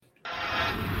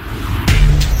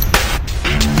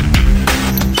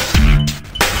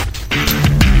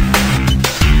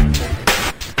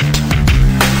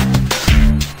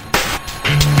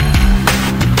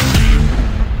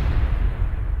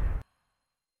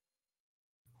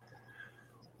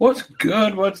What's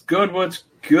good? What's good? What's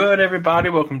good,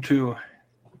 everybody? Welcome to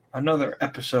another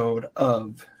episode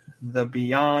of the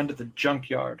Beyond the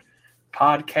Junkyard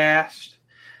podcast.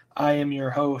 I am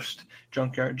your host,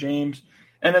 Junkyard James,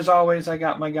 and as always, I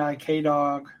got my guy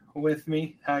K-Dog with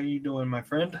me. How you doing, my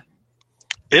friend?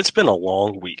 It's been a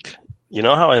long week. You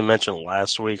know how I mentioned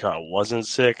last week how I wasn't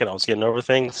sick and I was getting over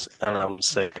things, and I'm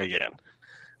sick again.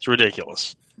 It's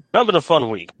ridiculous. Not been a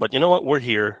fun week, but you know what? We're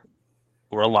here.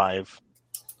 We're alive.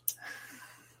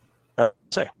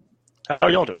 How are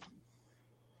y'all doing?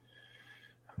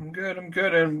 I'm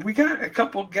good, and we got a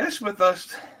couple guests with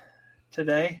us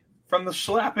today from the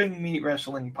Slapping Meat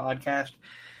Wrestling podcast,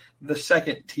 the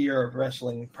second tier of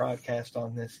wrestling podcast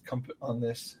on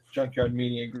this Junkyard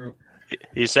Media Group.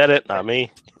 He said it, not me.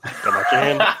 Come out your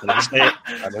hand.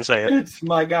 I didn't say it. It's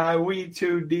my guy,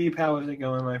 WeTooDeep. How is it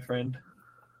going, my friend?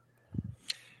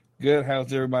 Good.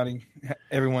 How's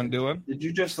everyone doing? Did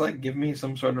you just give me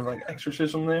some sort of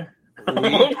exorcism there?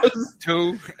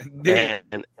 Two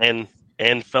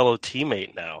and fellow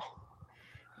teammate now.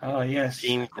 Oh yes,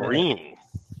 Team Green.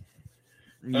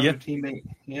 Yeah, teammate.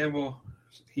 Yeah, well,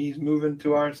 he's moving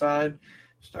to our side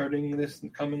starting this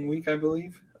coming week, I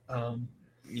believe.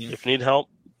 If you need help,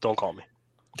 don't call me.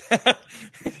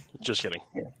 Just kidding.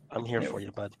 Yeah. I'm here for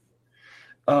you, bud.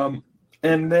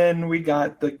 And then we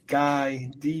got the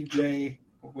guy, DJ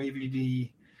Wavy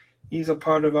D. He's a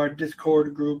part of our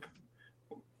Discord group.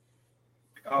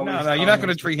 No, you're not going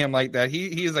to treat him like that.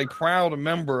 He is a proud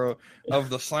member of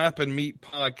the Slap and Meat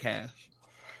podcast.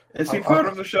 Is he part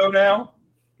of the show now?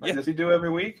 Yeah. Does he do every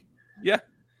week? Yeah.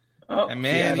 Oh, and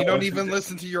man, you don't even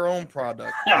listen to your own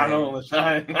product. I don't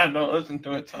listen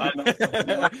to it. So I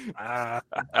know.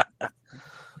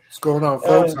 What's going on,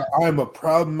 folks? I am a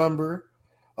proud member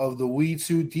of the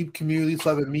WeTooDeep community,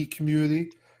 Slap and Meat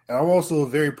community, and I'm also a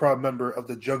very proud member of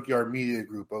the Junkyard Media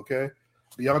Group. Okay,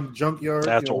 Beyond the Junkyard.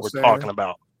 That's what we're talking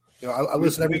about. I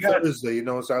listen every Thursday.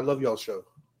 So I love y'all show.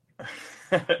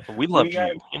 We love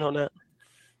you. You know that.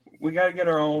 We got to get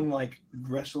our own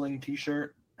wrestling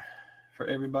T-shirt for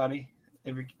everybody,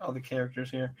 all the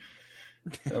characters here,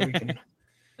 so we can.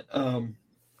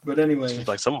 But anyway, seems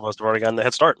like some of us have already gotten the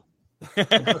head start.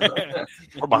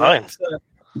 We're behind.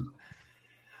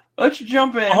 Let's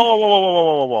jump in.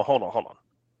 Whoa! Hold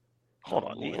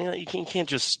on. You can't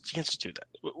just do that.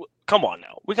 Come on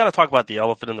now. We got to talk about the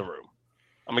elephant in the room.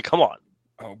 I mean, come on.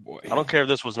 Oh boy. I don't care if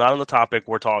this was not on the topic.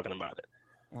 We're talking about it.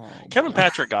 Kevin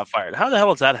Patrick got fired. How the hell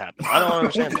does that happen? I don't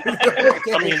understand that.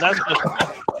 I mean, that's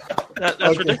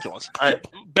okay. Ridiculous.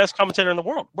 Best commentator in the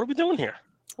world. What are we doing here?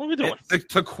 What are we doing?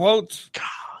 To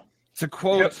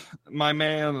quote my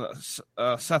man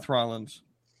Seth Rollins,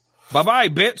 "Bye-bye,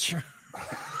 bitch."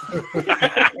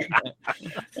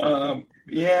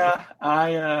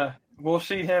 We'll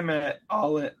see him at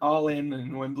All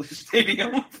In Wembley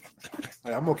Stadium.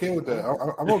 I'm okay with that.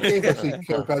 I'm okay if I see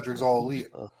Kevin Patrick's All Elite.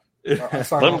 Let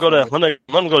him go to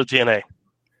TNA.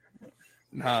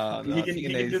 No, he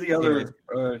can do the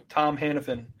other Tom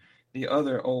Hannafin, the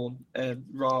other old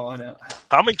Raw on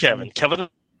Tom and Kevin.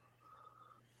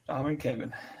 Tom and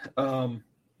Kevin. I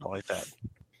like that.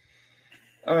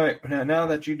 All right, now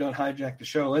that you done hijacked the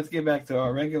show, let's get back to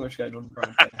our regular scheduled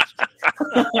broadcast.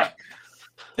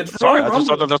 Sorry, I just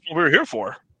thought that's what we were here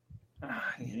for.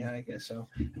 Yeah, I guess so.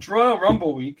 It's Royal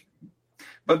Rumble week,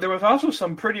 but there was also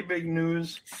some pretty big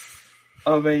news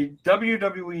of a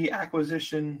WWE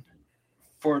acquisition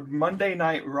for Monday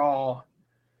Night Raw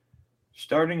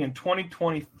starting in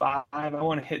 2025. I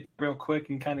want to hit real quick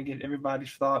and kind of get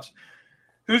everybody's thoughts.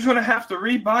 Who's going to have to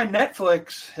rebuy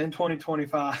Netflix in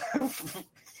 2025?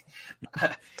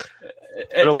 I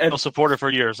don't support it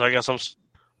for years. I guess I'm.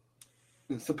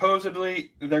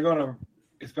 Supposedly, it's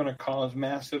going to cause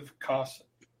massive cost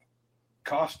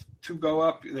to go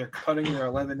up. They're cutting their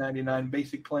 $11.99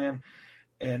 basic plan,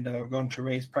 and are going to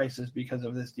raise prices because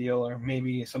of this deal, or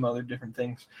maybe some other different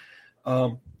things.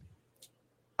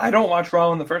 I don't watch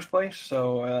Raw in the first place,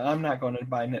 so I'm not going to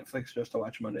buy Netflix just to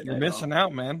watch Monday Night. You're missing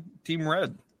out, man. Team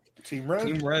Red. You're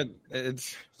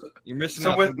missing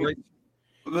out.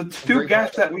 With the two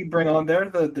guests that we bring on, they're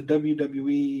the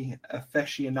WWE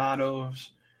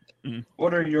aficionados. Mm.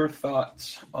 What are your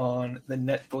thoughts on the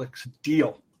Netflix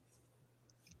deal?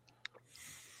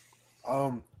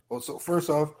 Well, so first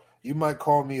off, you might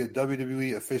call me a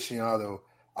WWE aficionado.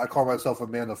 I call myself a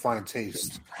man of fine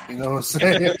taste. You know what I'm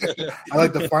saying? I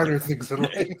like the finer things in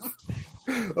life.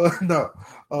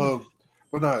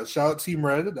 But no, shout out Team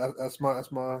Red. That's my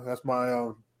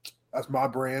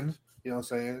brand. You know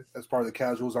what I'm saying? As part of the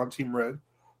casuals, I'm Team Red.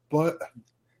 But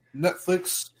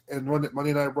Netflix and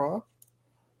Monday Night Raw,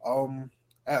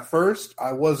 at first,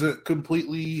 I wasn't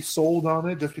completely sold on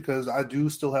it just because I do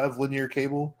still have linear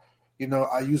cable. You know,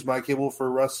 I use my cable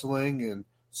for wrestling and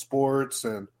sports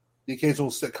and the occasional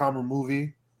sitcom or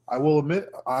movie. I will admit,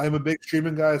 I am a big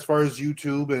streaming guy as far as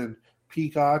YouTube and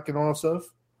Peacock and all that stuff.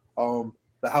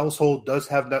 The household does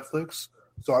have Netflix,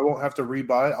 so I won't have to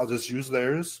rebuy it. I'll just use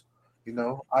theirs. You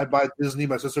know, I buy Disney,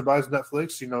 my sister buys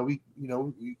Netflix. We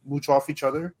mooch off each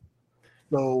other.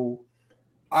 So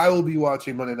I will be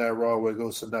watching Monday Night Raw when it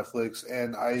goes to Netflix,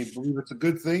 and I believe it's a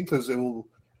good thing because it will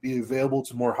be available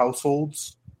to more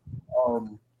households.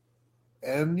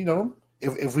 And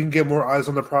if we can get more eyes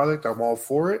on the product, I'm all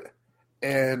for it.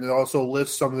 And it also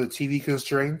lifts some of the TV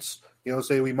constraints.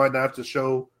 Say we might not have to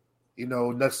show,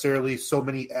 necessarily so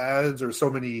many ads or so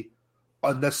many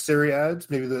unnecessary ads.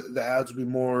 Maybe the ads will be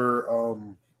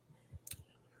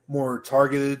more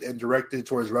targeted and directed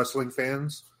towards wrestling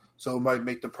fans. So it might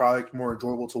make the product more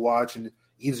enjoyable to watch and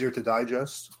easier to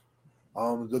digest.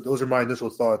 Those are my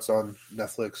initial thoughts on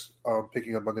Netflix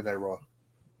picking up Monday Night Raw.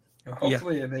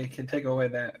 Hopefully they can take away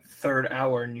that third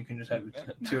hour and you can just have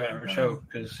a 2-hour show,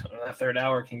 because that third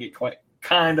hour can get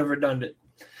kind of redundant.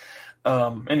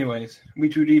 Anyways,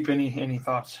 WeTooDeep, any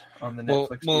thoughts on the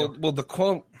Netflix deal? Well, the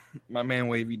quote, my man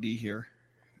Wavy D here,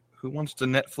 who wants to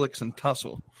Netflix and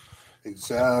tussle?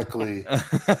 Exactly.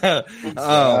 And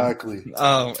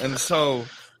so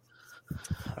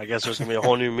I guess there's gonna be a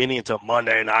whole new meaning to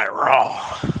Monday Night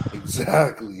Raw.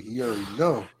 Exactly. You already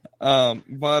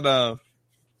know.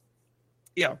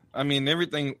 Yeah, I mean,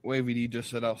 everything Wavy D just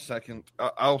said, I'll second.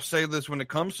 I'll say this: when it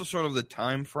comes to sort of the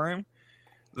time frame,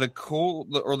 the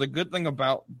good thing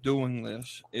about doing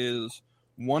this is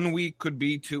 1 week could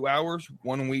be 2 hours,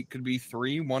 1 week could be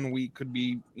 3, 1 week could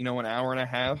be an hour and a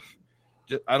half.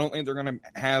 I don't think they're going to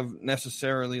have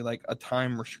necessarily like a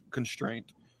time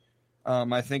constraint.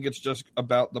 I think it's just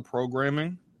about the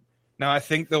programming. Now, I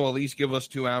think they'll at least give us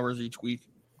 2 hours each week.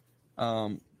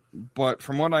 But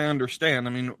from what I understand,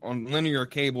 I mean, on linear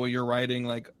cable, you're writing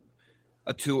like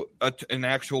an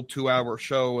actual 2-hour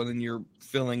show, and then you're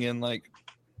filling in like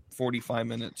 45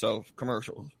 minutes of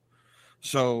commercials.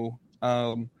 So,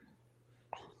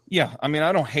 yeah, I mean,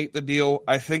 I don't hate the deal.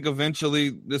 I think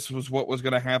eventually this was what was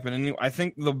going to happen. And I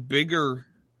think the bigger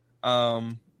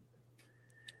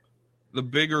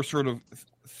sort of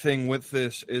thing with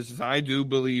this is I do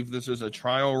believe this is a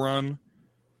trial run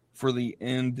for the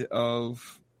end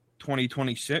of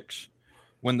 2026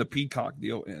 when the Peacock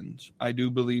deal ends. I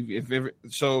do believe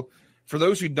so for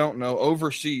those who don't know,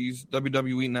 overseas,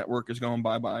 WWE Network is going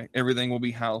bye-bye. Everything will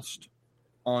be housed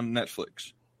on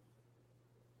Netflix.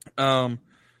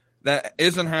 That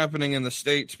isn't happening in the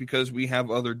States because we have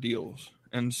other deals.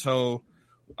 And so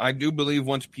I do believe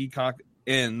once Peacock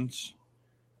ends,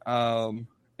 and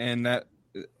that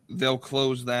they'll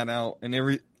close that out.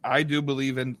 And I do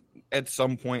believe at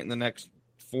some point in the next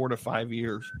 4 to 5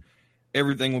 years,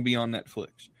 everything will be on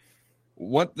Netflix.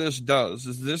 What this does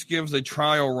is this gives a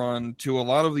trial run to a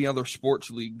lot of the other sports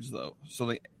leagues, though. So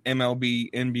the MLB,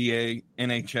 NBA,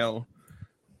 NHL.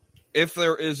 If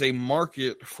there is a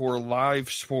market for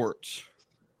live sports,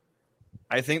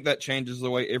 I think that changes the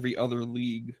way every other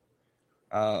league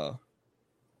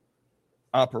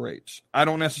operates. I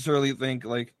don't necessarily think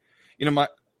the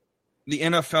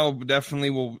NFL definitely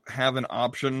will have an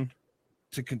option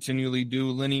to continually do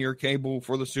linear cable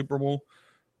for the Super Bowl,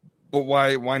 but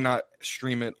why not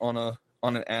stream it on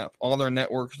an app? All their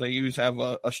networks they use have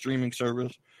a streaming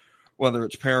service, whether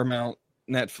it's Paramount,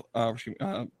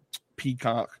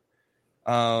 Peacock.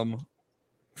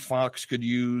 Fox could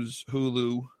use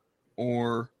Hulu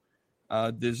or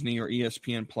Disney or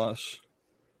ESPN Plus.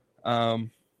 And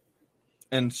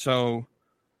so,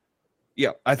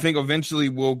 yeah, I think eventually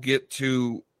we'll get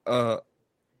to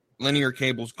linear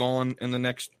cable's gone in the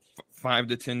next 5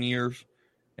 to 10 years,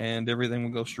 and everything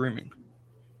will go streaming.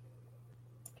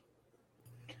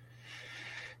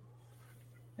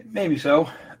 Maybe so.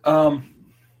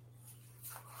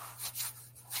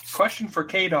 Question for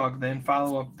K-Dog then,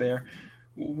 follow up there.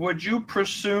 Would you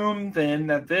presume then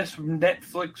that this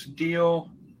Netflix deal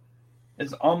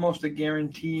is almost a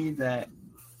guarantee that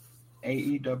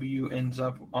AEW ends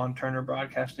up on Turner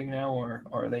Broadcasting now, or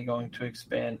are they going to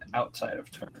expand outside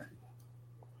of Turner?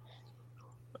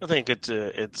 I think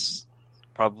it's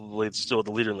probably still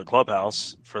the leader in the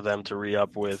clubhouse for them to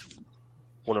re-up with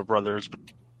Warner Brothers,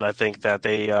 but I think that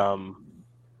they I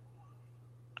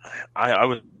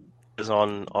would is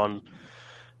on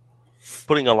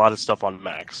putting a lot of stuff on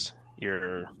Max.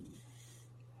 Your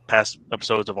past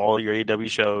episodes of all your AEW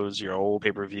shows, your old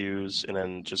pay-per-views, and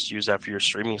then just use that for your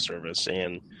streaming service.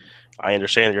 And I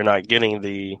understand you're not getting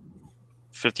the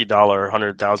 $50,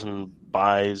 100,000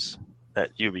 buys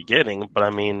that you'd be getting. But I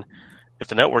mean, if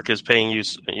the network is paying you,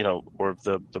 or if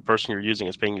the person you're using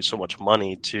is paying you so much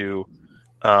money to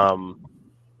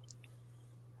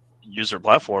use their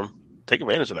platform, take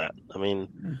advantage of that. I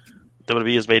mean,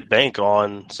 WWE has made bank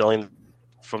on selling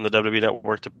from the WWE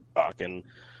network to Peacock, and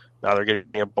now they're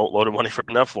getting a boatload of money from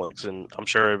Netflix. And I'm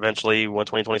sure eventually, when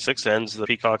 2026 ends, the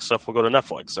Peacock stuff will go to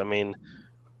Netflix. I mean,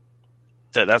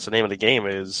 that's the name of the game,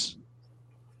 is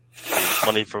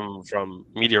money from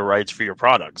media rights for your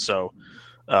product. So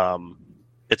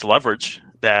it's leverage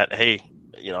that, hey,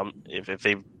 if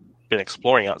they've been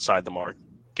exploring outside the market,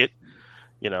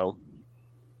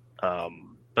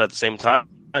 but at the same time,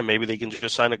 maybe they can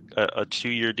just sign a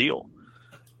 2-year deal.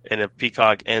 And if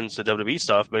Peacock ends the WWE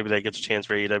stuff, maybe that gets a chance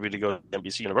for AEW to go to the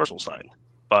NBC Universal side.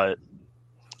 But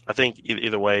I think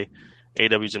either way,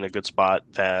 AEW's in a good spot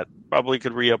that probably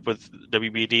could re-up with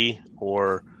WBD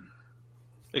or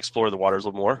explore the waters a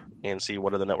little more and see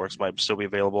what other networks might still be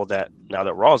available that now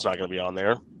that Raw's not going to be on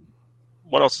there,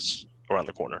 what else is around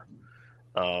the corner?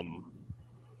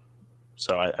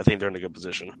 So I think they're in a good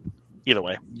position. Either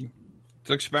way.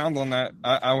 To expound on that,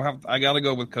 I got to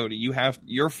go with Cody.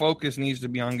 Your focus needs to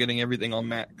be on getting everything on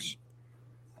Max.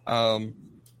 It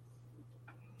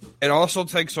also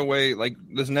takes away, like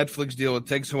this Netflix deal, it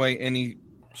takes away any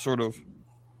sort of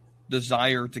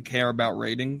desire to care about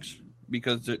ratings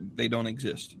because they don't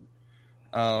exist.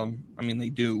 I mean, they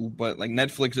do, but like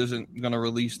Netflix isn't going to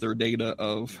release their data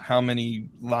of how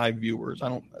many live viewers. I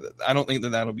don't think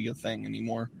that'll be a thing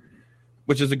anymore,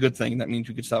 which is a good thing. That means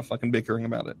we could stop fucking bickering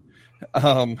about it.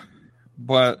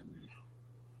 But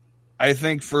I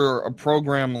think for a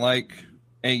program like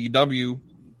AEW,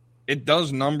 it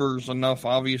does numbers enough.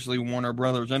 Obviously, Warner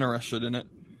Brothers interested in it,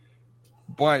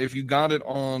 but if you got it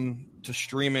on to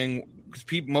streaming, because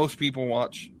most people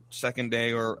watch second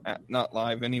day or not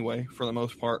live anyway, for the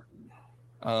most part,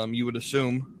 you would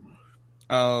assume.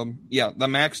 The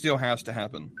Max deal has to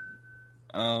happen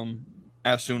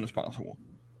as soon as possible.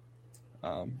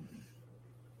 I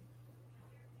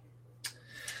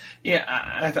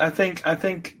think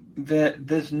that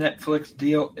this Netflix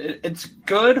deal, it's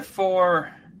good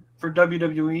for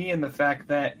WWE in the fact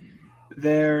that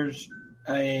there's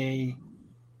a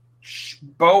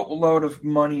boatload of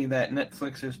money that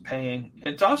Netflix is paying.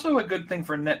 It's also a good thing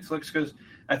for Netflix because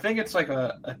I think it's like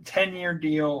a 10-year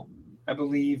deal, I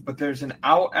believe, but there's an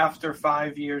out after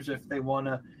 5 years if they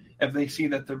see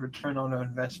that the return on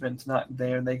investment's not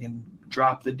there, they can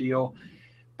drop the deal.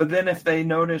 But then if they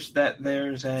notice that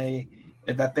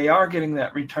that they are getting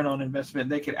that return on investment,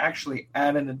 they could actually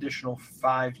add an additional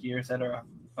 5 years that are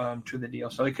to the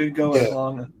deal. So it could go as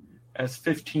long as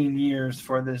 15 years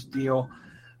for this deal.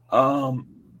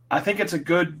 I think it's a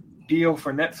good deal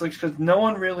for Netflix because no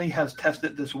one really has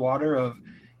tested this water of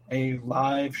a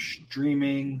live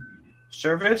streaming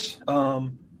service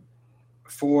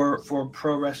for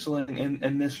pro wrestling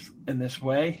in this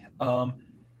way.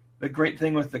 The great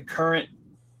thing with the current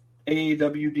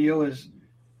AEW deal is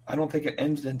I don't think it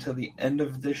ends until the end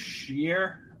of this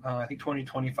year. I think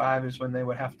 2025 is when they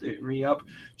would have to re-up.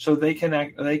 So they can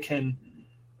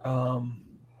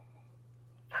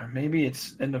maybe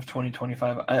it's end of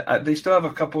 2025. They still have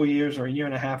a couple of years or a year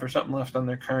and a half or something left on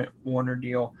their current Warner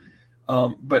deal.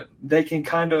 But they can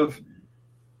kind of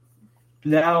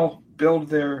now build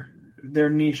their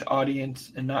niche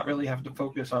audience and not really have to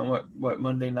focus on what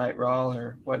Monday Night Raw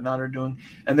or whatnot are doing.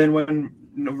 And then when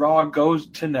Raw goes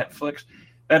to Netflix,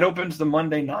 that opens the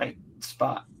Monday night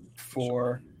spot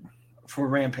for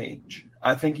Rampage.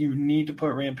 I think you need to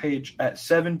put Rampage at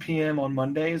 7 p.m. on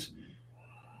Mondays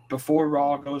before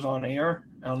Raw goes on air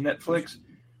on Netflix.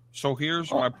 So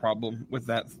here's my problem with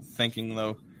that thinking,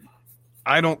 though.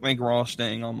 I don't think Raw's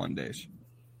staying on Mondays.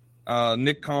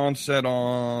 Nick Khan said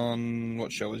on,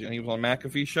 what show was he on? He was on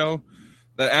McAfee's show,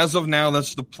 that as of now,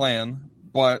 that's the plan,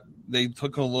 but they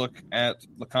took a look at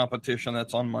the competition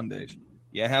that's on Mondays.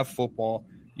 You have football.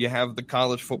 You have the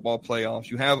college football playoffs.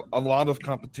 You have a lot of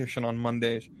competition on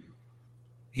Mondays.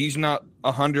 He's not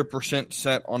 100%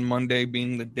 set on Monday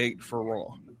being the date for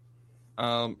Raw.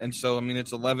 And so, I mean,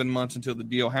 it's 11 months until the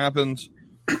deal happens,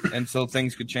 and so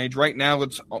things could change. Right now,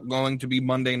 it's going to be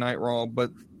Monday Night Raw,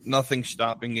 but nothing's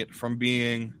stopping it from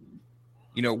being,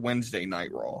 Wednesday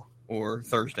Night Raw or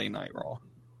Thursday Night Raw.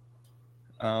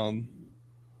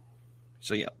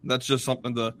 So, yeah, that's just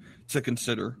something to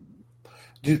consider.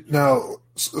 Now,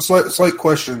 slight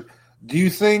question. Do you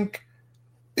think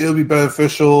it'll be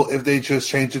beneficial if they just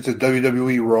change it to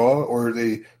WWE Raw or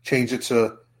they change it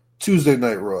to Tuesday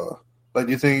Night Raw? Like,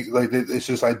 do you think they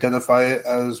just identify it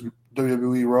as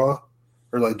WWE Raw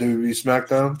or like WWE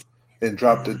SmackDown and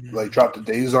drop the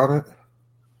days on it?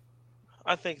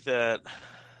 I think that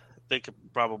they could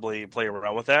probably play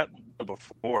around with that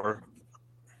before.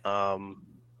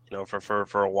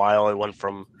 For a while, it went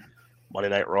from Monday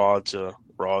Night Raw to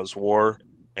Raw's War,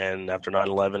 and after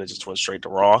 9/11, it just went straight to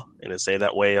Raw, and it stayed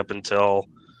that way up until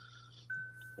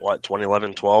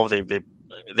 2011, 12.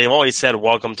 They've always said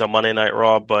Welcome to Monday Night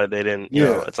Raw, but they didn't. You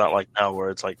know, it's not like now where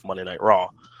it's like Monday Night Raw.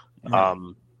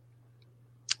 Right.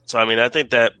 So I mean, I think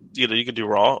that you could do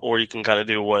Raw, or you can kind of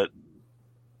do what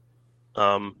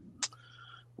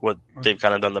they've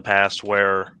kind of done in the past,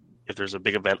 where if there's a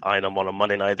big event item on a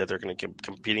Monday night that they're going to keep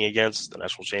competing against, the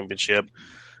national championship,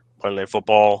 Monday Night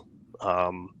Football,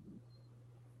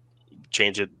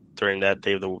 change it during that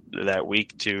day of that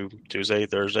week to Tuesday,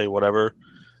 Thursday, whatever,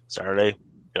 Saturday,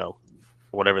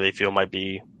 whatever they feel might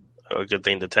be a good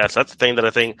thing to test. That's the thing that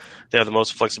I think they have the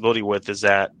most flexibility with, is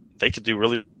that they could do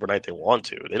really whatever night they want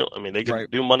to. They don't. I mean, they could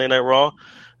do Monday Night Raw.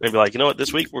 They'd be like, you know what,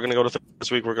 this week we're going to go to this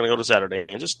week we're going to go to Saturday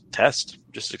and just test,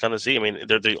 just to kind of see. I mean,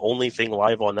 they're the only thing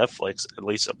live on Netflix, at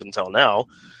least up until now,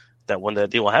 that when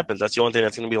that deal happens, that's the only thing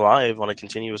that's going to be live on a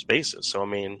continuous basis. So I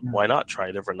mean, why not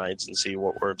try different nights and see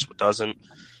what works, what doesn't?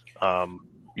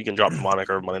 You can drop the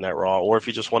moniker Monday Night Raw, or if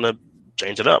you just want to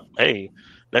change it up, hey,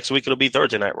 next week it'll be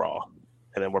Thursday Night Raw,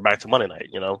 and then we're back to Monday night.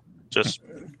 Just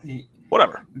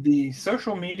whatever. The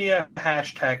social media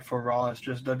hashtag for Raw is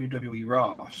just WWE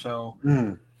Raw. So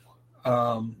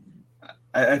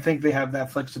I think they have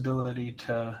that flexibility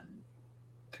to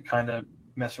kind of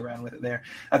mess around with it there.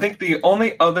 I think the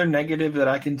only other negative that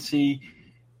I can see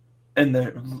in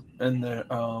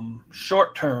the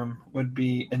short term would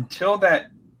be, until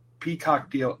that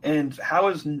Peacock deal ends, how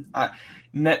is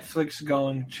Netflix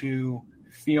going to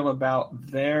feel about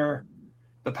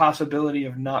the possibility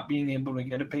of not being able to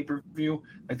get a pay-per-view?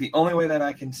 Like, the only way that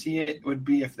I can see it would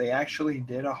be if they actually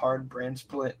did a hard brand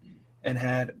split and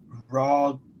had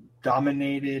Raw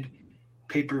dominated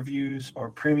pay-per-views or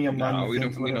premium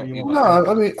non-events. I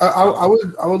mean, I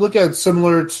would look at it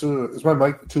similar to. Is my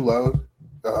mic too loud?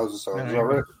 How's it sound? Is that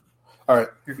right? All right.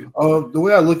 The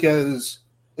way I look at it is,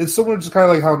 it's similar to kind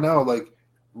of like how now, like,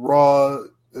 Raw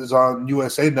is on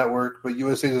USA Network, but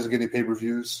USA doesn't get any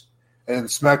pay-per-views. And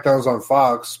SmackDown's on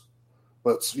Fox,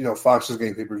 but Fox is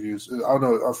getting pay-per-views. I don't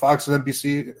know. Are Fox and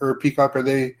NBC or Peacock, are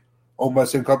they owned by the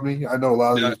same company? I know a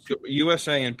lot of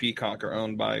USA and Peacock are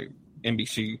owned by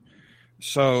NBC.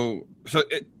 So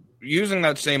using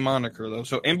that same moniker though,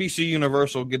 so NBC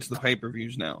Universal gets the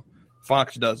pay-per-views now.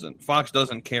 Fox doesn't. Fox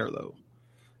doesn't care though,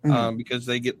 because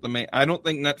they get the main. I don't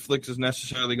think Netflix is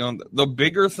necessarily going. The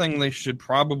bigger thing they should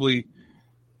probably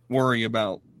worry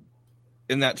about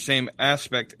in that same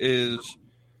aspect is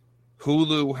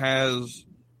Hulu has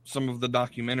some of the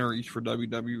documentaries for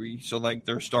WWE. So, like,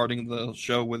 they're starting the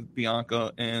show with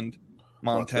Bianca and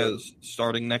Montez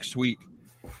starting next week.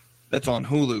 That's on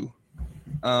Hulu.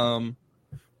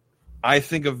 I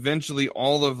think eventually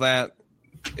all of that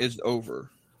is over.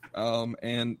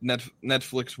 And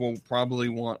Netflix will probably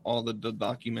want all the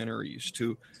documentaries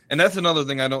too. And that's another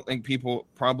thing I don't think people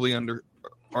probably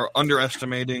are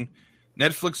underestimating.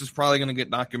 Netflix is probably going to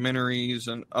get documentaries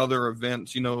and other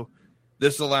events.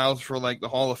 This allows for, like, the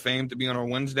Hall of Fame to be on a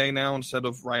Wednesday now instead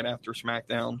of right after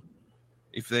SmackDown.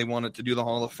 If they wanted to do the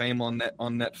Hall of Fame on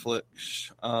Netflix,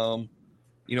 all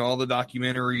the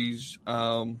documentaries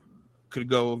could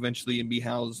go eventually and be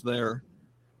housed there.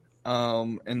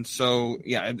 And so,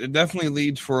 yeah, it definitely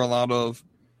leads for a lot of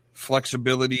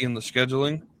flexibility in the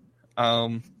scheduling.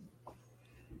 And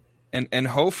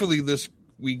hopefully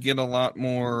we get a lot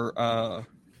more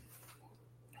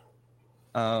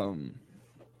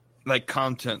like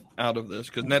content out of this,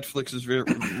 because Netflix is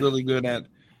really good at,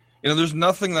 there's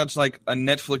nothing that's like a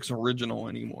Netflix original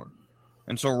anymore.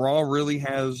 And so Raw really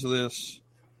has this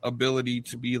ability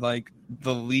to be like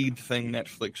the lead thing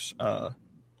Netflix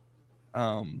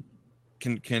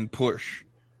can push.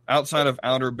 Outside of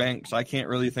Outer Banks, I can't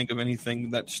really think of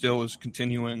anything that still is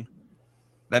continuing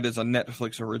that is a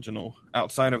Netflix original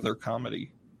outside of their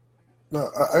comedy.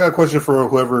 No, I got a question for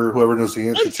whoever knows the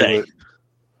answer to it.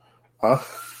 Huh?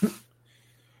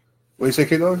 What do you say,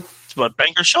 K-Dog? It's my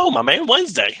banger show, my man.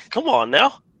 Wednesday. Come on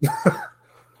now.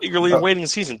 Eagerly awaiting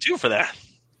season 2 for that.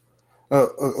 A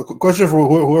question for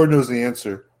whoever knows the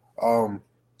answer.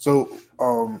 So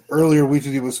earlier,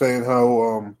 WeTooDeep was saying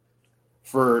how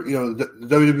for the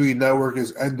WWE Network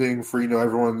is ending for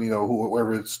everyone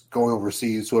whoever it's going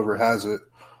overseas, whoever has it.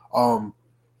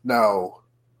 Now,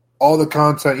 all the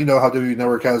content, how WWE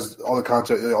Network has all the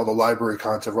content, all the library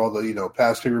content, all the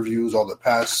past pay-per-views, all the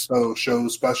past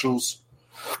shows, specials.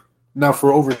 Now,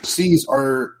 for overseas,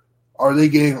 are they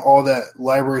getting all that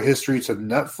library history to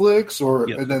Netflix, or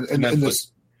yes, and then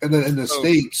in the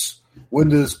States, when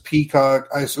does Peacock?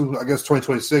 I guess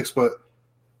 2026, but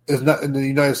is not in the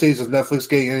United States. Is Netflix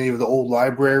getting any of the old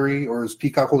library, or is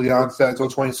Peacock holding on to that until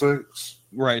 26?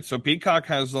 Right. So Peacock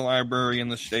has the library in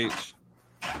the States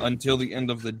until the end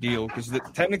of the deal, because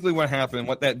technically what happened,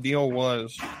 what that deal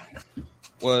was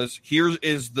here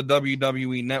is the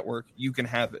WWE network. You can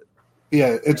have it.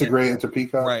 Yeah, integrate into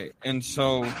Peacock. Right. And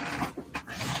so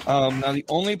now the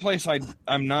only place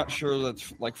I'm not sure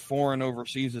that's like foreign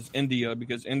overseas is India,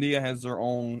 because India has their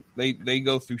own. They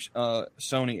go through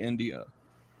Sony India,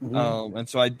 and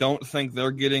so I don't think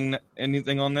they're getting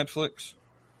anything on Netflix.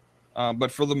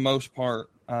 But for the most part,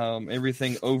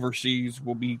 everything overseas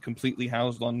will be completely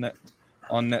housed on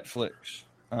Netflix,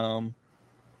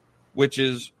 which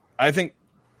is, I think,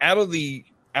 out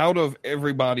of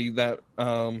everybody that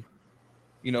can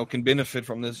benefit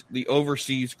from this, the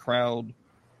overseas crowd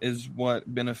is what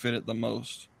benefited the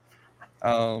most,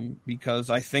 because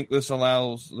I think this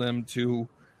allows them to.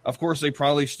 Of course, they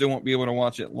probably still won't be able to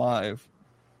watch it live,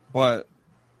 but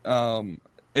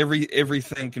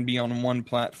everything can be on one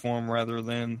platform rather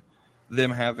than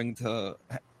them having to,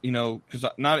 because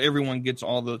not everyone gets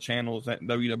all the channels that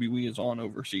WWE is on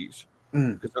overseas.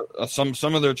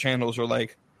 Some of their channels are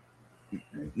like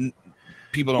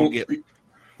people don't get.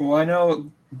 Well, I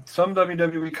know some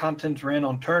WWE content ran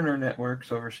on Turner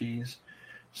networks overseas,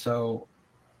 so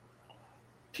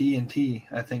TNT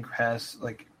I think has,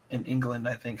 like, in England,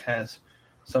 I think has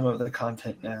some of the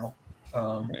content now.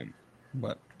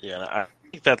 But yeah, I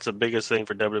think that's the biggest thing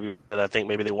for WWE that I think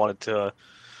maybe they wanted to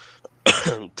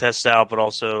test out, but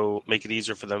also make it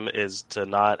easier for them, is to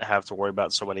not have to worry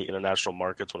about so many international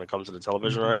markets when it comes to the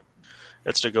television. Right?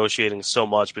 It's negotiating so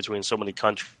much between so many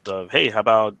countries of, hey, how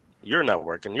about your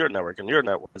network and your network and your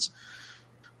network?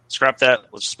 Scrap that.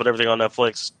 Let's just put everything on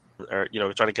Netflix, or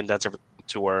try to condense everything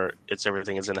to where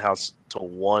everything is in house to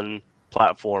one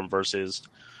platform versus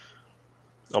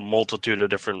a multitude of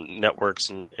different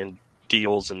networks and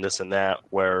deals and this and that,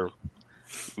 where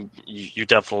you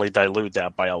definitely dilute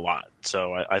that by a lot.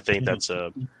 So I think that's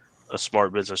a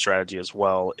smart business strategy as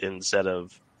well, instead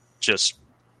of just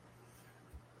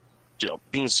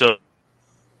being so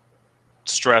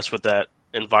stressed with that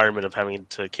environment of having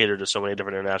to cater to so many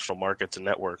different international markets and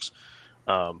networks.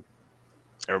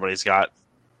 Everybody's got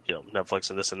Netflix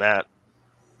and this and that.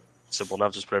 Simple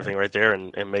enough, just put everything right there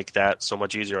and make that so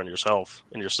much easier on yourself,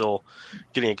 and you're still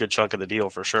getting a good chunk of the deal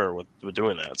for sure with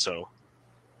doing that. So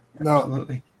now,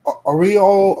 absolutely. Are we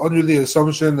all under the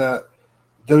assumption that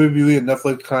WWE and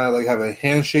Netflix kind of like have a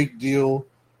handshake deal,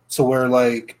 to where,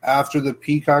 like, after the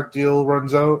Peacock deal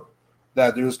runs out,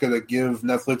 that they're just going to give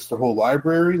Netflix the whole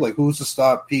library? Like, who's to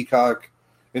stop Peacock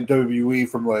and WWE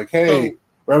from, like, hey,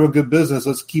 we're having good business,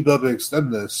 let's keep up and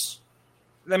extend this?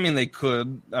 I mean, they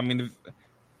could. I mean,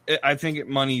 I think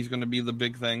money is going to be the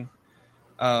big thing.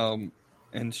 And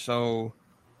so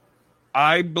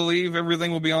I believe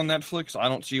everything will be on Netflix. I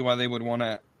don't see why they would want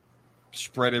to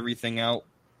spread everything out.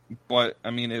 But,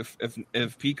 I mean,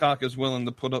 if Peacock is willing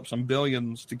to put up some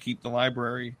billions to keep the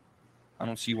library, I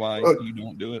don't see why you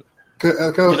don't do it.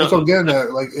 That's what I'm getting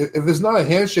at. Like, if it's not a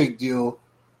handshake deal,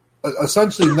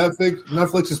 essentially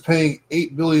Netflix is paying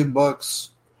 $8 billion.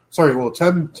 Sorry, well,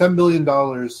 $10 billion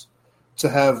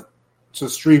to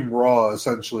stream Raw.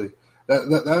 Essentially,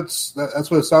 that's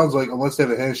what it sounds like. Unless they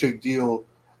have a handshake deal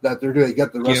that they're going to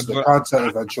get the rest of the content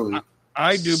eventually.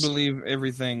 I do believe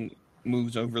everything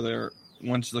moves over there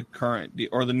once the current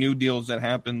or the new deals that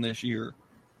happen this year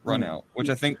run out, which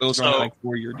I think those are like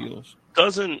 4-year deals.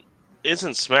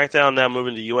 Isn't SmackDown now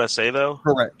moving to USA though?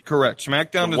 Correct.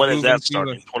 SmackDown when is that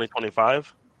starting?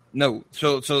 2025? No.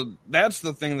 So that's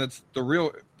the thing that's the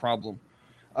real problem.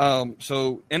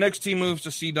 So NXT moves to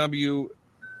CW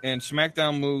and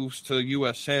SmackDown moves to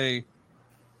USA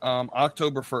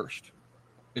October 1st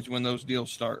is when those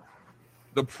deals start.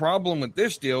 The problem with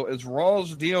this deal is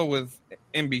Raw's deal with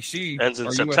NBC ends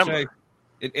in September. USA,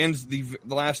 it ends the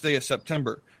last day of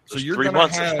September. So There's you're 3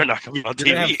 months they're not going to be on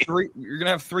TV. You're going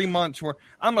to have 3 months where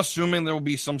I'm assuming there will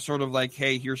be some sort of like,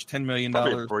 hey, here's $10 million.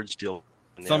 Probably a bridge deal.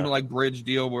 Something like bridge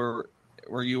deal where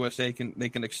USA can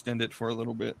extend it for a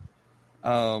little bit.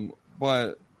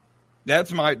 But that's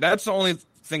the only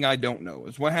thing I don't know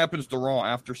is what happens to Raw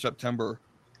after September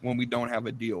when we don't have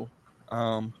a deal.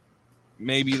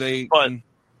 Maybe they. Go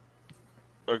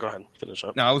ahead, finish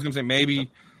up. No, I was going to say maybe.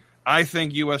 I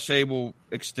think USA will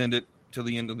extend it to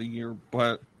the end of the year,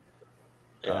 but.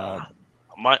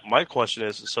 My question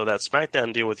is, so that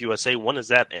SmackDown deal with USA, when does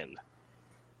that end?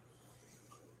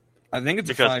 I think it's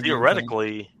because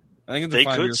theoretically, I think they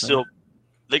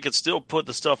could still put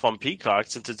the stuff on Peacock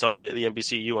since it's on the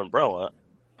NBCU umbrella.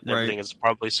 everything is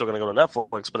probably still going to go to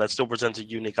Netflix, but that still presents a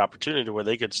unique opportunity where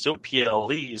they could still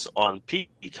PLEs on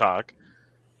Peacock,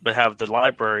 but have the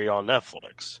library on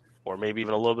Netflix, or maybe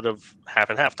even a little bit of half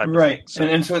and half type of thing.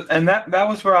 So. And that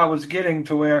was where I was getting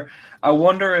to, where I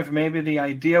wonder if maybe the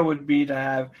idea would be to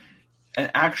have an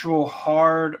actual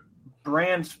hard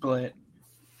brand split,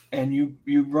 and you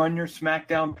run your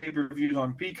SmackDown pay-per-views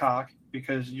on Peacock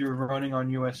because you're running on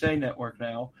USA Network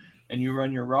now, and you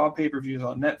run your Raw pay-per-views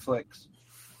on Netflix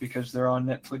because they're on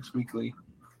Netflix weekly.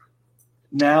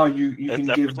 Now you can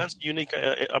give that's a unique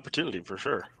opportunity for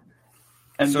sure.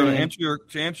 And so to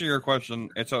answer your question,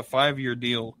 it's a 5-year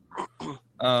deal.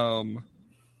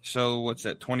 So what's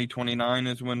that? 2029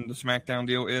 is when the SmackDown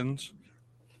deal ends.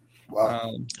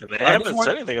 Wow. They haven't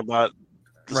said anything about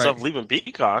the stuff leaving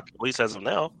Peacock, at least as of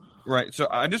now. Right. So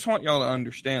I just want y'all to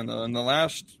understand, though, in the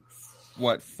last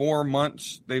 4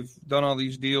 months, they've done all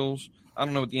these deals. I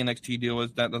don't know what the NXT deal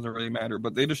is. That doesn't really matter.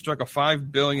 But they just struck a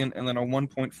 $5 billion and then a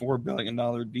 $1.4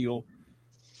 billion deal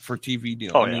for TV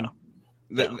deal. Oh, yeah.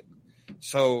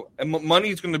 So money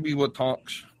is going to be what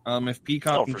talks. If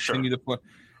Peacock can continue to put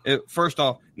it, first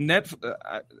off,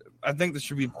 I think this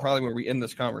should be probably where we end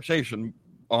this conversation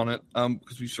on it,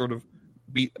 because we sort of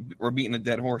we're beating a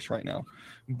dead horse right now.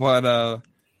 But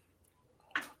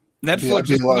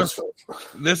Netflix,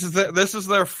 this is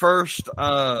their first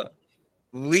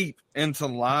leap into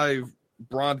live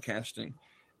broadcasting,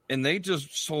 and they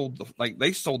just sold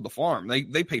the farm.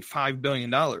 They paid $5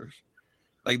 billion.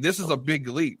 Like, this is a big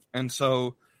leap, and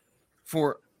so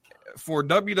for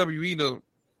WWE to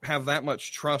have that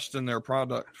much trust in their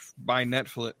product by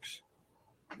Netflix,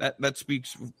 that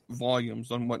speaks volumes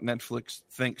on what Netflix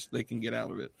thinks they can get out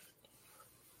of it.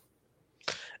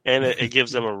 And it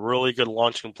gives them a really good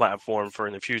launching platform for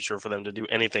in the future for them to do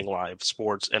anything live,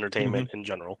 sports, entertainment in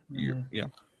general. Yeah.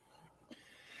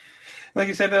 Like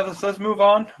you said, let's move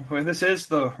on. This is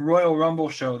the Royal Rumble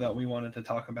show that we wanted to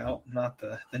talk about, not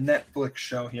the Netflix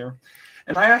show here.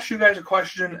 And I asked you guys a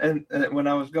question, and when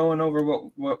I was going over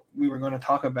what we were going to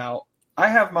talk about, I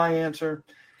have my answer,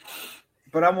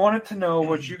 but I wanted to know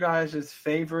what you guys'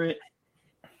 favorite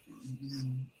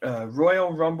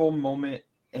Royal Rumble moment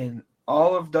in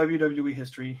all of WWE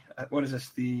history. What is this?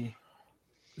 This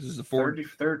is the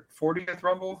 40th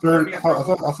Rumble? 30th? I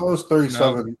thought it was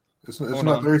 37. No. It's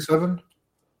not 37?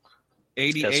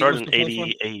 88. It started in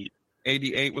 88.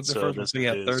 88 was the first one. So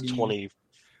yeah, 30. 20.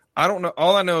 I don't know.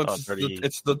 All I know is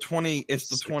it's the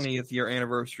 20th year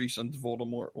anniversary since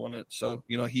Voldemort won it. So,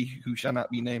 he who shall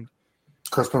not be named.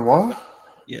 Chris Benoit?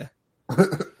 Yeah.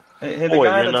 That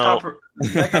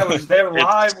guy was there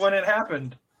live when it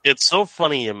happened. It's so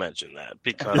funny you mention that,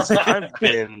 because I've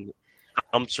been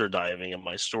dumpster diving in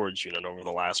my storage unit over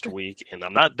the last week, and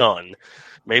I'm not done.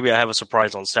 Maybe I have a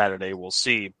surprise on Saturday. We'll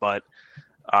see. But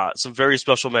some very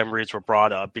special memories were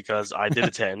brought up because I did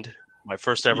attend. My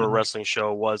first ever wrestling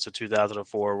show was the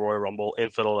 2004 Royal Rumble in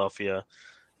Philadelphia.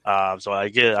 So I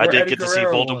did get to see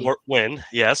Voldemort win.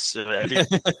 Yes,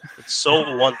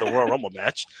 so won the Royal Rumble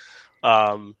match.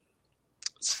 Honestly,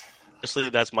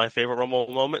 that's my favorite Rumble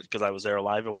moment because I was there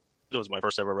live. It was my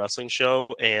first ever wrestling show,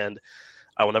 and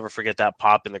I will never forget that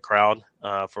pop in the crowd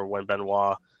for when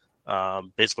Benoit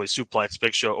basically suplexed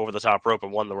Big Show over the top rope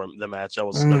and won the match. That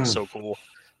was so cool.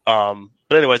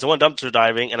 But anyways, I went dumpster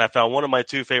diving, and I found one of my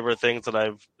two favorite things that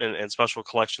I've in special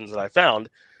collections that I found.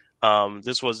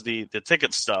 This was the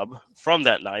ticket stub from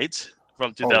that night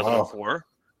from 2004.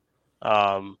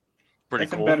 Pretty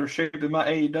That's cool. in better shape than my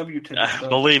AEW ticket stub.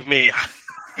 Believe me,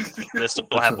 this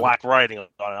will have black writing on it.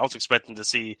 I was expecting to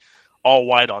see all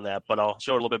white on that, but I'll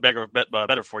show it a little bit better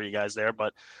for you guys there.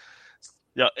 But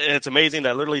yeah, it's amazing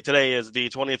that literally today is the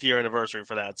 20th year anniversary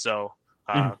for that. So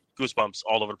goosebumps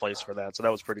all over the place for that. So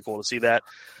that was pretty cool to see that.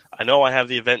 I know I have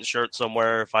the event shirt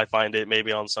somewhere. If I find it,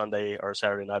 maybe on Sunday or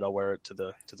Saturday night, I'll wear it to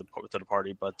the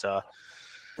party. But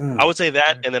I would say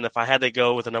that. And then if I had to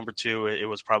go with a number two, it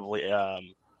was probably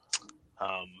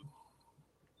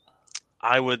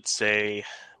I would say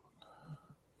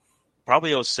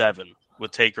probably 07 with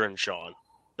Taker and Shawn.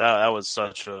 That was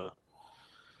such a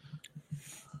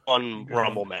fun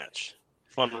Rumble match.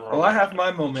 Well, I have my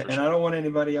moment, and I don't want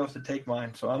anybody else to take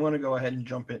mine, so I'm going to go ahead and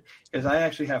jump it because I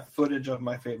actually have footage of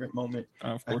my favorite moment.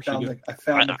 Of course I found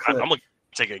the clip. I'm going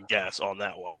to take a guess on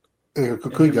that one. Yeah,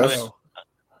 quick guess.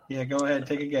 Yeah, go ahead,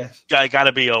 take a guess. Got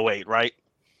to be 08, right?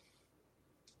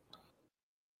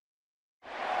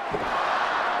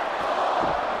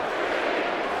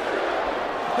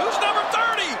 Who's number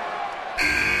 30?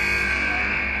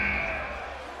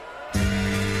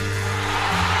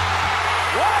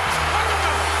 What?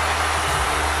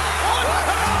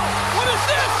 What is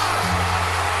this?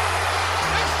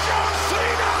 It's John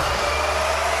Cena!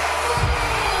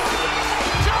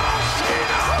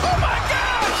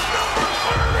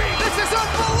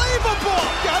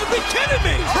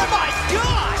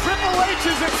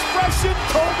 His expression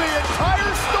told the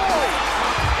entire story.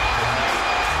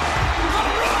 The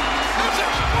run is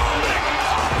exploding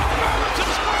off Madison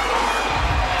Square Garden.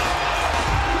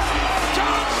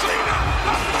 John Cena,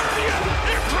 the 30th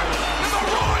entrant in the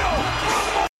Royal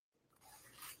Rumble.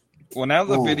 Well, now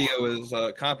the video is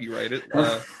copyrighted.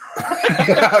 Until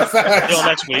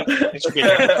next week.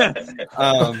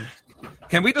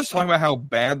 Can we just talk about how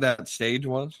bad that stage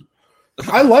was?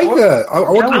 I like that. I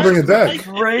want to bring it back. The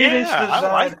greatest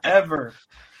design ever.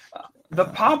 The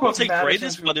pop I'll up take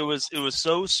greatest, but it was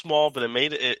so small, but it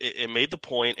made the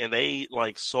point, and they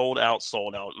like sold out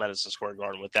Madison Square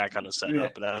Garden with that kind of setup. Yeah.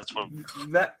 And that's what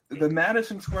The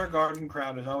Madison Square Garden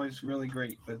crowd is always really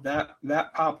great, but that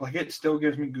pop, like, it still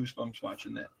gives me goosebumps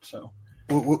watching that. So,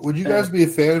 would you guys be a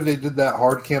fan if they did that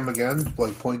hard cam again,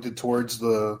 like pointed towards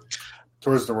the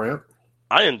ramp?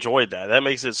 I enjoyed that. That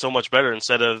makes it so much better.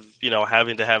 Instead of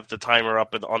having to have the timer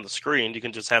up on the screen, you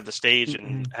can just have the stage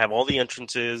and have all the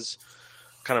entrances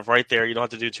kind of right there. You don't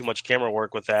have to do too much camera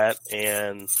work with that,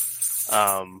 and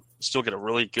still get a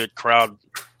really good crowd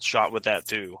shot with that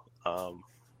too. I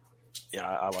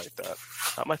like that.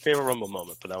 Not my favorite Rumble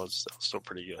moment, but that was still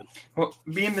pretty good. well,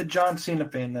 being the John Cena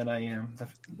fan that I am,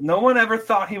 no one ever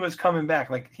thought he was coming back.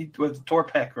 Like, he was tore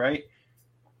pec, right?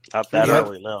 Not that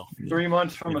early, no. 3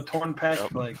 months from a torn pec,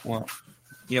 Yep. like. Well,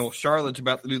 Charlotte's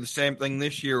about to do the same thing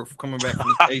this year, coming back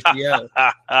from the ACL.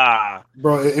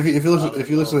 Bro, if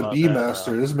you listen to B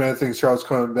Master, this man thinks Charles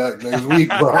coming back next week,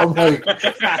 bro. I'm like,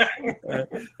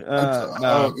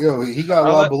 No, he got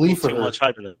a lot of belief in Too her. much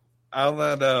hype in it. I'll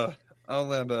let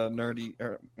nerdy,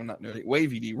 or well, not nerdy,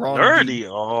 Wavy D, wrong Nerdy. D,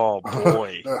 Oh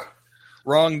boy.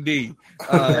 wrong D.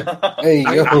 Hey,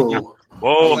 yo.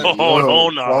 Whoa, Yo, no,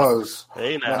 no. pause.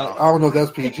 Hey I now. don't know if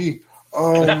that's PG.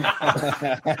 We're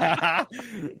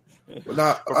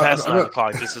past 9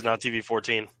 o'clock. This is not TV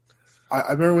 14.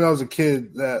 I remember when I was a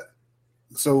kid when I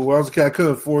was a kid, I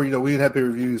couldn't afford, we didn't have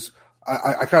pay-per-views.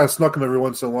 I kind of snuck them every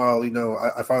once in a while,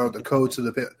 I found out the code to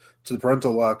the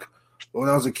parental lock. But when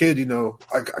I was a kid,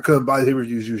 I couldn't buy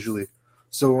pay-per-views usually.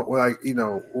 So when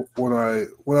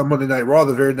on Monday Night Raw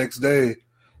the very next day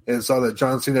and saw that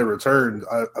John Cena returned,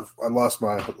 I lost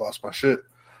my shit.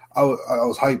 I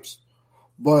was hyped.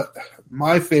 But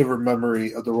my favorite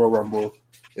memory of the Royal Rumble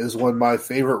is when my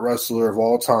favorite wrestler of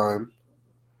all time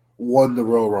won the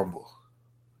Royal Rumble.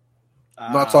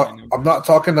 I'm not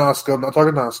talking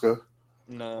Asuka.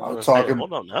 No, I'm talking.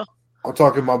 Hold on now. I'm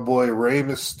talking my boy Rey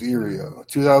Mysterio,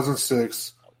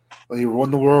 2006, when he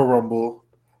won the Royal Rumble.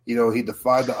 He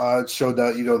defied the odds, showed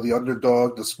that the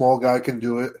underdog, the small guy can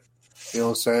do it. You know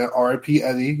what I'm saying? R.I.P.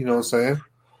 Eddie. You know what I'm saying?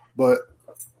 But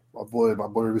my boy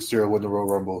Rey Mysterio won the Royal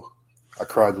Rumble. I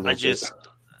cried a little bit.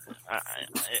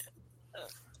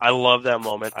 I love that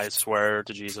moment. I swear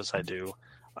to Jesus, I do.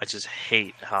 I just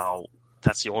hate how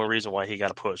that's the only reason why he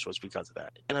got a push was because of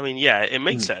that. And I mean, yeah, it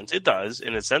makes sense. It does,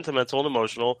 and it's sentimental and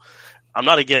emotional. I'm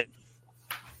not against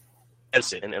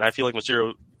it, and I feel like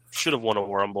Mysterio should have won a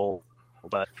Rumble,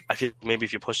 but I feel maybe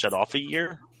if you push that off a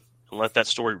year and let that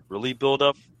story really build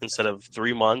up instead of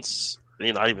 3 months,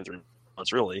 not even 3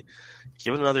 months really,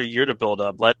 give it another year to build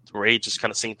up. Let Ray just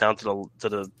kind of sink down to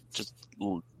the just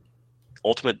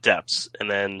ultimate depths,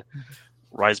 and then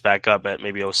rise back up at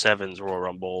maybe 07's Royal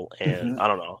Rumble. And I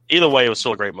don't know. Either way, it was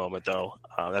still a great moment, though.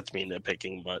 That's me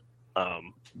nitpicking, but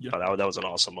that was an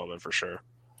awesome moment for sure.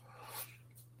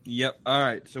 Yep. All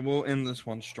right. So we'll end this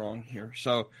one strong here.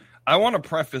 So I want to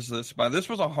preface this by this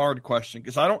was a hard question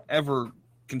because I don't ever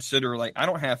consider I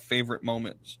don't have favorite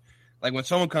moments. Like when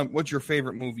someone comes, what's your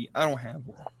favorite movie? I don't have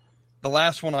one. The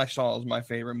last one I saw is my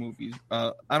favorite movie.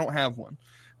 I don't have one.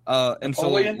 And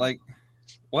Napoleon? so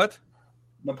what?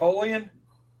 Napoleon?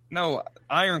 No,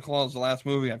 Iron Claw is the last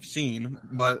movie I've seen,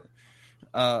 but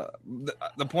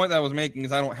the point that I was making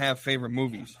is I don't have favorite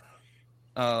movies.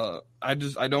 I'm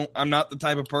not the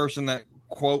type of person that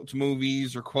quotes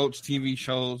movies or quotes TV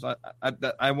shows.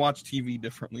 I watch TV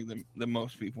differently than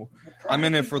most people. I'm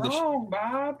in it for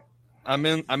Bob. I'm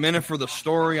in it for the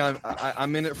story.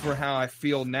 I'm in it for how I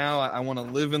feel now. I want to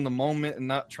live in the moment and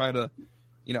not try to,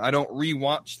 I don't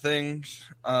rewatch things.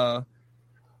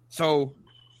 So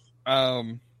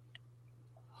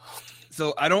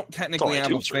I don't technically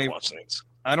have a favorite.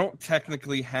 I don't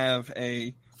technically have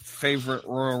a favorite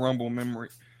Royal Rumble memory,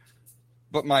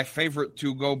 but my favorite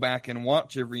to go back and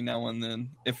watch every now and then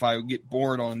if I get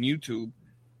bored on YouTube.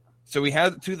 So we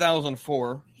had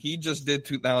 2004. He just did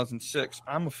 2006.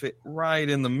 I'm a fit right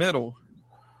in the middle.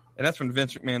 And that's when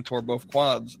Vince McMahon tore both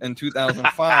quads. In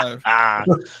 2005,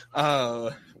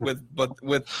 with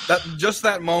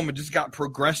that moment just got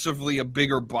progressively a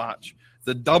bigger botch.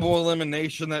 The double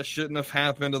elimination that shouldn't have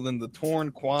happened, and then the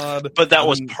torn quad. But that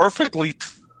was perfectly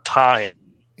timed.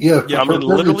 Yeah, I mean,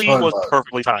 literally was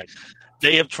perfectly timed.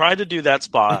 They have tried to do that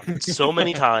spot so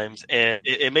many times, and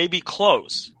it may be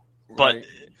close, but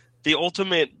the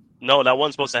ultimate, no, that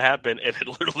wasn't supposed to happen, and it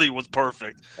literally was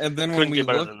perfect. And then Couldn't get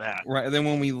better than that. Right, and then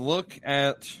when we look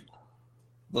at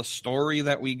the story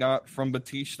that we got from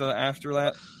Batista after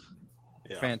that,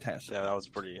 fantastic. Yeah, that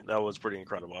was pretty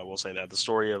incredible. I will say that. The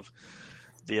story of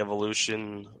the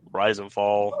evolution, rise and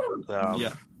fall.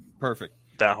 Perfect.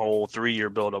 That whole 3-year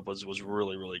buildup was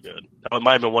really, really good. That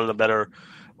might have been one of the better,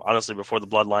 honestly, before the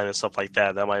bloodline and stuff like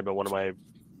that. That might have been one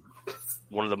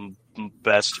of the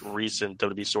best recent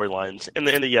WWE storylines in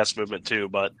the Yes movement too.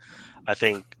 But I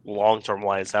think long-term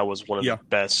wise, that was one of the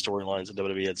best storylines that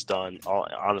WWE has done,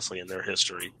 honestly, in their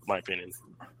history, in my opinion.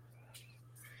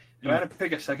 If I had to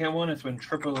pick a second one, it's when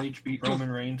Triple H beat Roman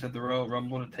Reigns at the Royal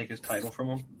Rumble to take his title from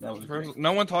him. That was great.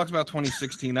 No one talks about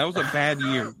 2016. That was a bad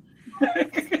year.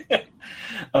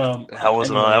 That was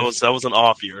an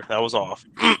off year. That was off.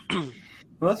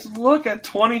 Let's look at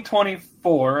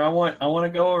 2024. I want to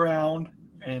go around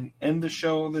and end the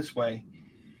show this way.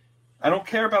 I don't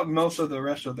care about most of the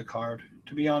rest of the card.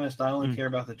 To be honest, I only care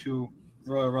about the 2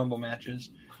 Royal Rumble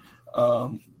matches.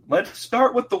 Let's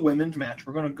start with the women's match.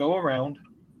 We're going to go around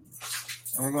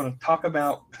and we're going to talk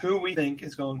about who we think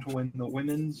is going to win the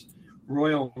women's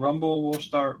Royal Rumble. We'll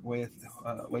start with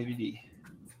Wavy D.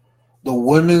 The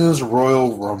women's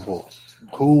Royal Rumble.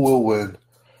 Who will win?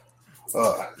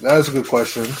 That is a good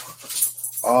question.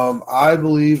 I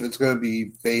believe it's going to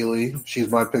be Bayley. She's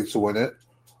my pick to win it.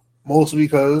 Mostly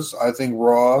because I think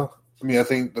I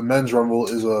think the men's Rumble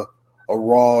is a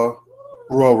Raw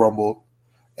Royal Rumble.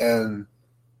 And,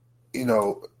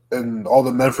 and all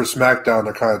the men for SmackDown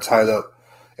are kind of tied up.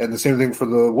 And the same thing for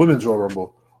the women's Royal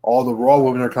Rumble. All the Raw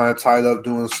women are kind of tied up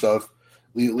doing stuff,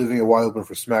 leaving it wide open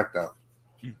for SmackDown.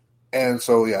 And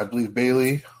so, I believe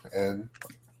Bayley, and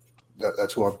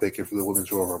that's who I'm picking for the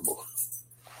women's Royal Rumble.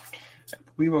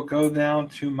 We will go down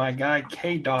to my guy,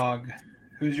 K-Dog.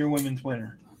 Who's your women's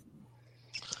winner?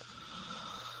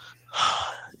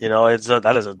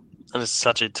 That is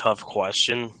such a tough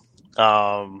question.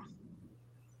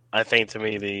 I think to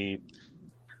me the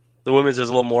women's is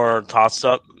a little more tossed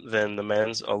up than the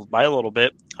men's by a little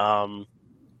bit.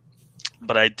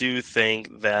 But I do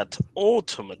think that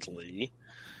ultimately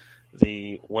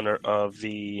the winner of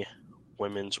the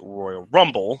women's Royal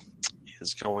Rumble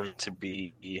is going to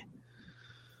be.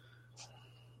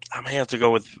 I may have to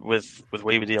go with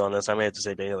Wavy D on this. I may have to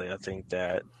say Bayley. I think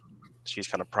that she's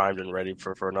kind of primed and ready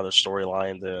for another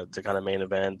storyline to kind of main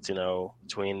event,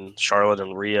 between Charlotte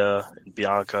and Rhea and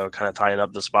Bianca, kind of tying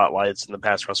up the spotlights in the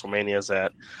past WrestleManias.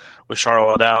 That with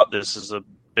Charlotte out, this is a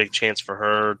big chance for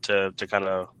her to kind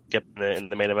of get in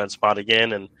the main event spot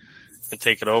again and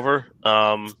take it over.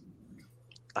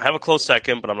 I have a close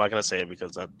second, but I'm not going to say it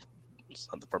because that's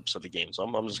not the purpose of the game. So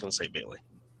I'm just going to say Bayley.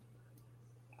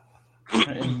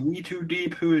 And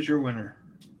WeTooDeep, who is your winner?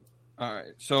 All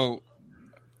right, so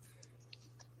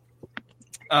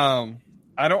I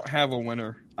don't have a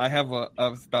winner. I have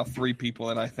about 3 people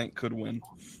that I think could win.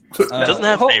 It doesn't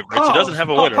have favorites. It doesn't have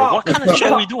a winner. What kind of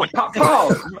shit are we doing? That's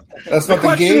not the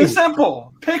question game. is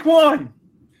simple. Pick one.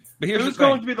 But here's Who's the thing.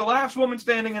 going to be the last woman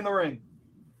standing in the ring?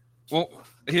 Well,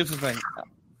 here's the thing.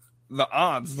 The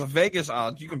odds, the Vegas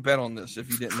odds, you can bet on this if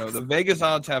you didn't know. The Vegas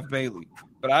odds have Bayley,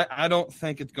 but I don't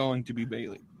think it's going to be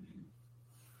Bayley.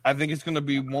 I think it's going to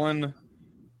be one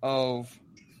of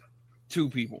 2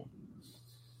 people.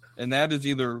 And that is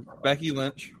either Becky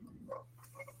Lynch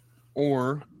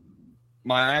or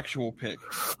my actual pick.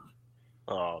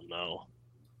 Oh, no.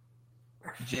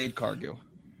 Jade Cargill.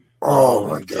 Oh,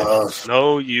 my gosh.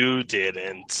 No, you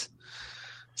didn't.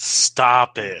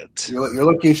 Stop it. You're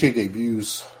lucky she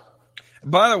debuts.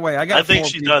 By the way, I got 4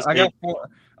 she people. does.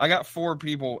 I got 4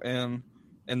 people in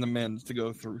the men's to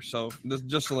go through. So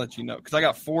just to let you know, because I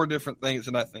got 4 different things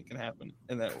that I think can happen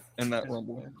in that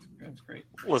Rumble. That's great.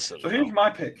 Listen. So here's my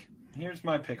pick.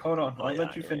 Hold on. I'll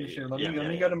let you finish here. Let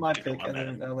me go to my pick, and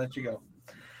then I'll let you go.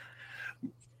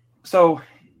 So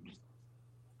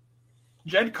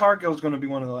Jed Cargill is going to be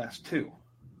one of the last 2.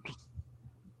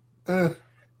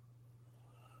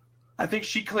 I think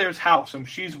she clears house, and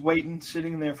she's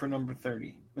sitting there for number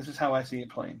 30. This is how I see it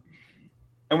playing.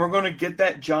 And we're going to get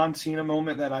that John Cena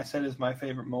moment that I said is my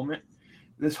favorite moment.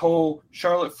 This whole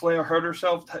Charlotte Flair hurt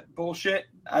herself type bullshit,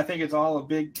 I think it's all a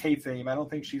big kayfabe. I don't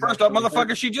think she's... First up,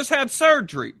 motherfucker, she just had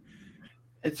surgery.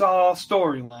 It's all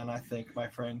storyline, I think, my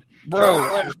friend.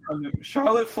 Bro.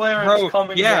 Charlotte Flair is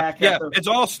coming back. Yeah, it's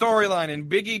all storyline. And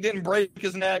Biggie didn't break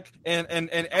his neck, and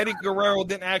Eddie Guerrero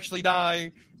didn't actually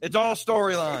die. It's all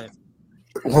storyline.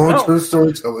 Long-term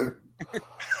storytelling.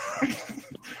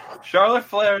 Charlotte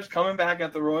Flair is coming back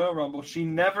at the Royal Rumble. She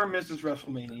never misses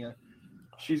WrestleMania.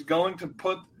 She's going to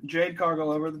put Jade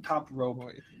Cargill over the top rope.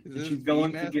 And she's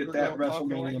going to get that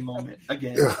WrestleMania moment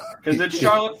again. Because it's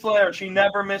Charlotte Flair. She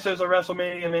never misses a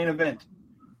WrestleMania main event.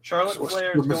 Charlotte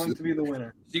Flair is going to be the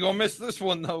winner. You're going to miss this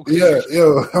one, though. Yeah.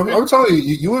 I'm telling you,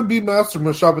 you and B Master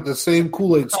must shop at the same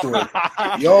Kool-Aid store.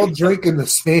 Y'all drinking the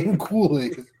same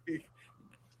Kool-Aid.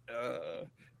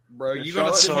 Bro,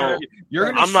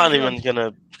 I'm not even going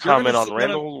to comment on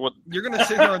Randall. You're going to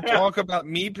sit here and talk about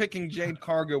me picking Jade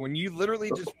Cargill when you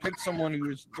literally just picked someone who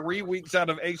was 3 weeks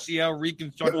out of ACL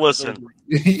reconstruction. Listen,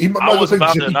 I was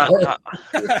about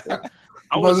to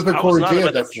I was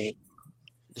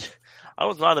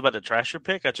not about to trash your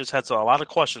pick. I just had a lot of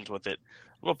questions with it.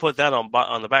 I'm going to put that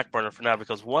on the back burner for now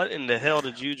because what in the hell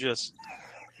did you just...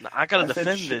 I got to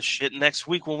defend this shit next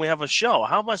week when we have a show.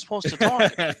 How am I supposed to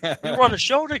talk? We run a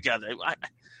show together. I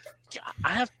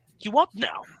have you up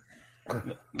now.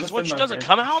 Because when she doesn't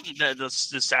come out this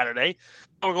Saturday,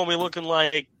 we're going to be looking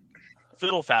like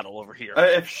fiddle faddle over here.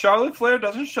 If Charlotte Flair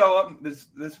doesn't show up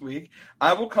this week,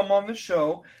 I will come on the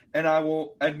show and I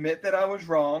will admit that I was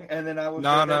wrong, and then I will.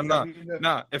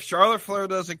 No. If Charlotte Flair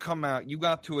doesn't come out, you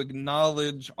got to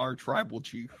acknowledge our tribal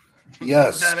chief.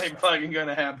 Yes, that ain't fucking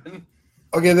gonna happen.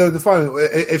 Okay, then fine.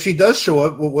 If she does show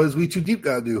up, what does WeTooDeep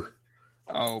got to do?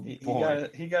 Oh boy,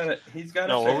 he's got to.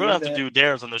 No, we're gonna have to do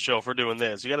dares on the show for doing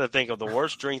this. You got to think of the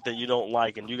worst drink that you don't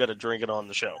like, and you got to drink it on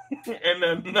the show. And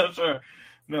then no, sir,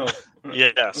 no.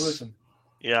 Yes. Listen.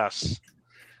 Yes.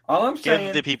 All I'm saying,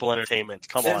 give the people entertainment.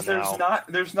 Come on now.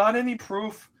 There's not any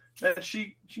proof that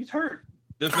she's hurt.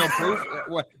 There's no proof.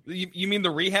 What you mean?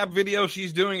 The rehab video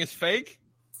she's doing is fake?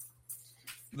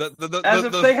 As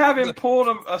if they haven't pulled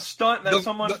a stunt that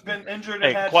someone's been injured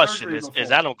and had surgery before. Is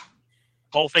that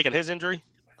Cole faking his injury?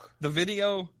 The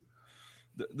video,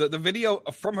 the video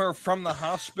from her from the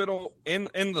hospital in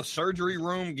the surgery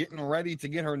room getting ready to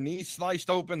get her knee sliced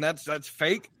open. That's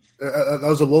fake. That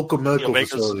was a local medical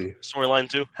facility. Storyline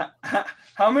too.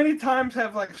 How many times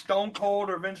have Stone Cold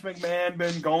or Vince McMahon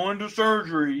been going to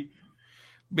surgery?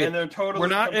 And they're totally. We're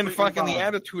not in fucking fine. the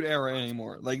Attitude Era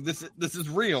anymore. This is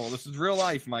real. This is real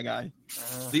life, my guy.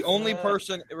 The only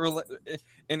person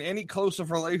in any close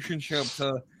of relationship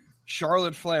to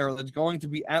Charlotte Flair that's going to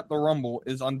be at the Rumble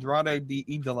is Andrade the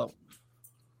Idolo.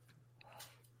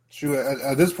 Shoot,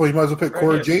 at this point, you might as well pick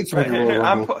Corey Jades from the Royal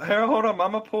Rumble. Hold on,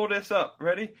 I'm gonna pull this up.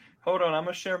 Ready? Hold on, I'm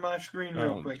gonna share my screen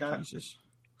real quick.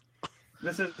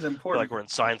 This is important. Like we're in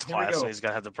science class, and he's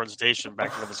gonna have the presentation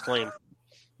backing up his claim.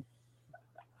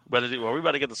 Are we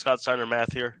about to get the Scott Steiner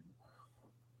math here?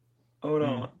 Hold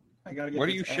on. I gotta get. What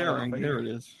are you sharing? There it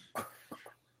is.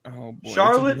 Oh boy.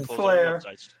 Charlotte Flair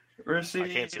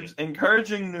receives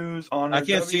encouraging news on her I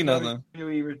can't see nothing.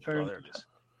 Return. There it is.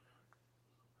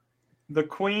 The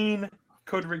Queen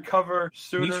could recover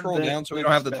sooner. Can you scroll down so we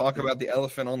don't have to talk about the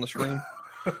elephant on the screen?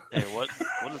 Hey, what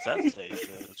does that say?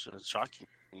 It's a shocking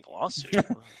lawsuit.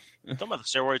 Talking about the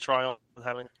steroid trial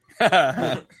having.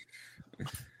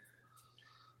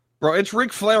 Bro, it's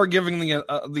Ric Flair giving the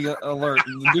alert.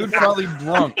 The dude probably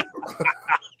drunk.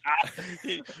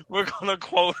 We're gonna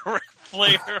quote Ric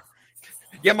Flair.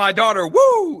 Yeah, my daughter,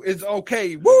 woo, is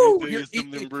okay. Woo,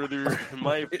 brother.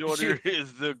 My daughter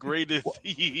is the greatest.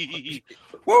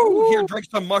 Woo, here, drink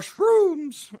some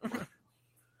mushrooms.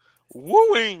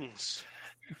 Wooings.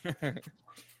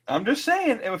 I'm just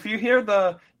saying, if you hear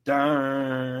the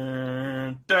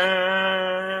dun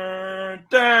dun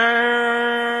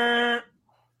dun.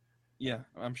 Yeah,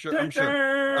 I'm sure. All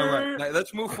right, now,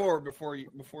 let's move forward before you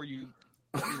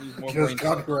lose more brain.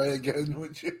 Copyright again,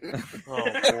 would you?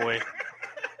 Oh boy!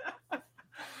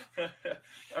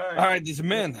 All right, these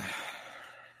men.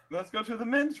 Let's go to the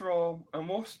men's role, and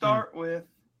we'll start with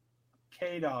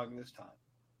K-Dog this time,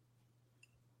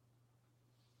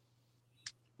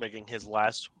 making his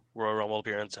last Royal Rumble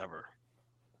appearance ever,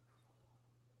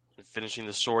 and finishing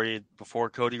the story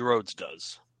before Cody Rhodes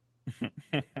does.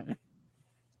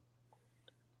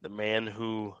 The man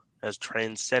who has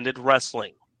transcended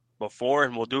wrestling before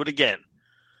and will do it again.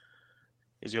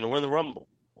 He's going to win the Rumble.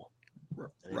 And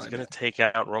he's going to take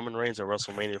out Roman Reigns at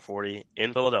WrestleMania 40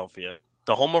 in Philadelphia,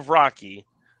 the home of Rocky,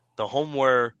 the home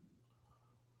where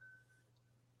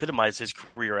epitomized his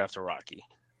career after Rocky.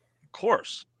 Of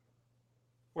course.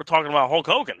 We're talking about Hulk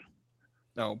Hogan.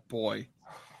 Oh, boy.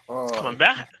 He's coming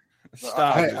back.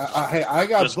 Stop. I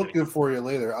got Just booking for you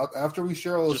later. After we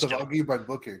share all this Just stuff, I'll give you my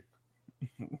booking.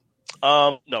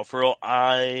 No, for real,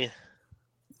 I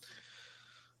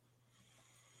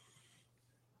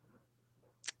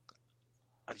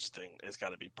just think it's got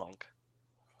to be Punk.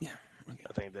 Yeah. Okay.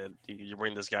 I think that you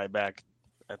bring this guy back,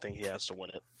 I think he has to win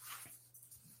it.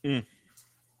 Mm.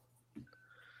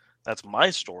 That's my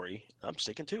story. I'm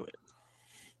sticking to it.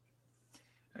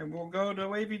 And we'll go to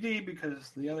Wavy D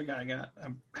because the other guy got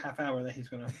a half hour that he's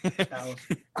going to tell us.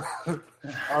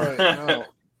 All right. Now,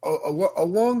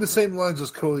 along the same lines as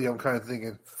Cody, I'm kind of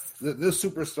thinking that this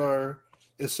superstar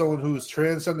is someone who's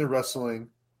transcended wrestling,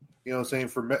 you know what I'm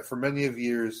saying, for many of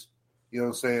years. You know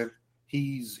what I'm saying?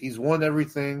 He's won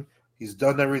everything. He's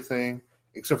done everything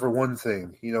except for one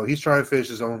thing. You know, he's trying to finish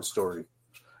his own story.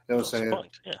 You know what I'm saying?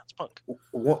 Punk. Yeah, it's Punk.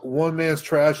 One man's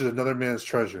trash is another man's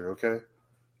treasure, okay?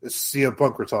 It's CM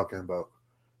Punk we're talking about.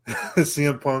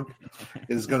 CM Punk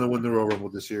is going to win the Royal Rumble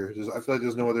this year. I feel like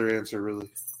there's no other answer,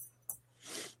 really.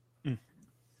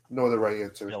 No other right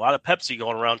answer. A lot of Pepsi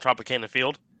going around Tropicana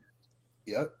Field.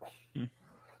 Yep.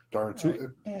 Darn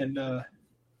tootin'. Right. And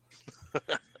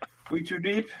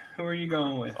WeTooDeep, who are you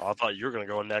going with? Oh, I thought you were going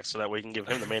to go next so that we can give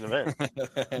him the main event.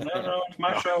 No, it's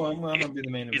my show. I'm going to be the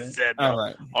main He event. said, All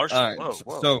right. Our show. All right.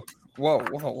 Whoa. So, whoa.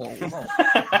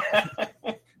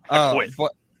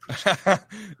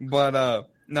 But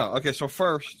no. Okay. So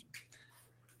first,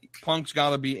 Punk's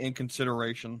got to be in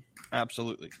consideration.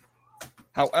 Absolutely.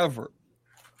 However,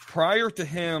 prior to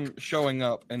him showing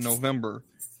up in November,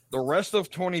 the rest of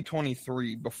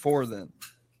 2023, before then,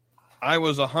 I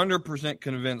was 100%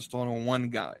 convinced on one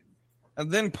guy. And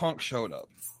then Punk showed up.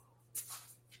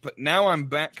 But now I'm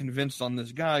back convinced on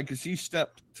this guy because he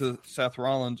stepped to Seth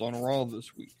Rollins on Raw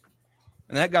this week.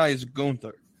 And that guy is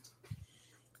Gunther.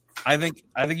 I think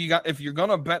you got, if you're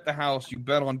gonna bet the house, you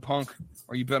bet on Punk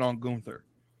or you bet on Gunther.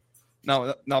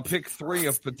 Now pick three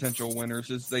of potential winners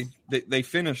is they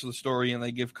finish the story and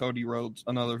they give Cody Rhodes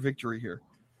another victory here.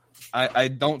 I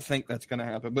don't think that's gonna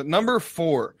happen. But number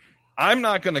 4, I'm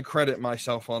not gonna credit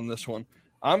myself on this one.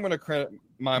 I'm gonna credit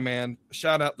my man.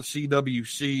 Shout out to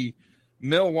CWC.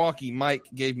 Milwaukee Mike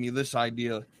gave me this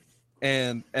idea.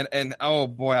 And oh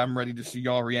boy, I'm ready to see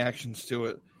y'all reactions to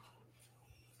it.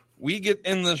 We get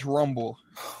in this Rumble.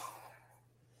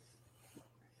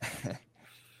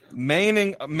 Main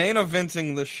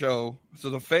eventing the show. So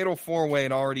the Fatal 4-Way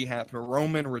had already happened.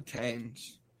 Roman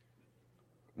retains.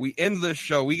 We end this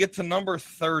show. We get to number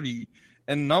 30.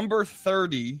 And number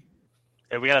 30.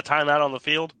 Hey, we got a timeout on the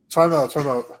field? Time out.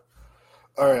 All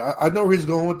right, I know where he's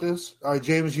going with this. All right,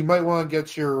 James, you might want to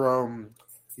get your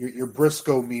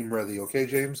Briscoe meme ready, okay,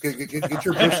 James? Get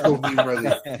your Briscoe meme ready.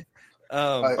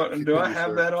 Do I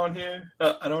have that on here?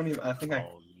 I don't even. I think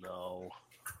Oh no!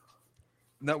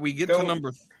 No, we get to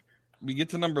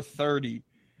number 30.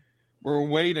 We're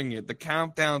waiting it. The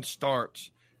countdown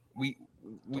starts. We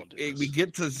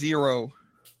get to 0,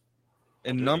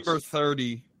 and number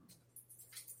 30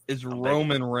 is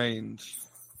Roman Reigns.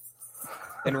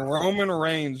 And Roman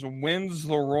Reigns wins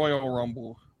the Royal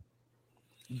Rumble,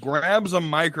 grabs a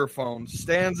microphone,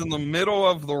 stands in the middle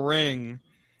of the ring,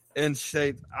 and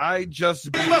says, I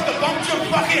just beat... You must have bumped your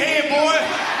fucking head, boy!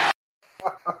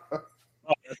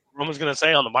 Oh, that's what Roman's going to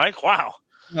say on the mic? Wow.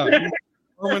 No,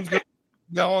 Roman's going to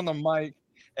go on the mic,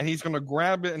 and he's going to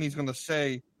grab it, and he's going to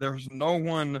say, there's no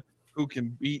one who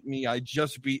can beat me. I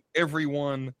just beat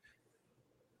everyone.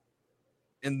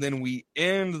 And then we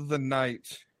end the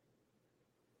night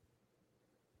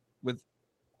with,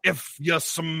 if you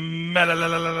smell,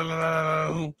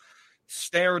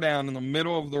 stare down in the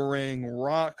middle of the ring,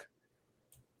 Rock,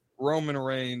 Roman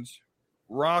Reigns.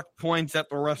 Rock points at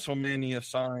the WrestleMania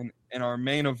sign, and our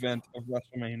main event of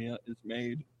WrestleMania is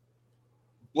made.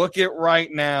 Book it right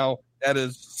now. That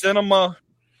is cinema.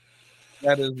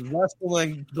 That is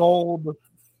wrestling gold,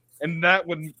 and that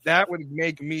would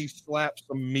make me slap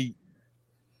some meat.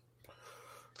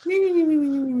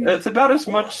 it's about as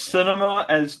much cinema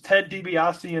as Ted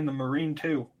DiBiase in The Marine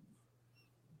 2.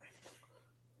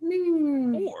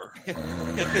 Or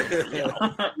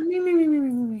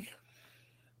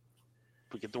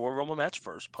we get the Royal Rumble match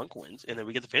first. Punk wins, and then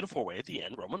we get the Fatal 4-Way at the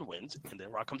end. Roman wins, and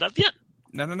then Rock comes out at the end.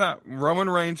 No. Roman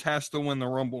Reigns has to win the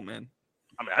Rumble, man.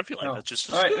 I mean, I feel like that's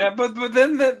just all right. Yeah, but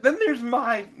then there's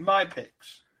my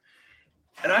picks,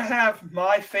 and I have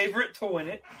my favorite to win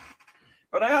it,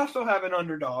 but I also have an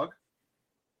underdog,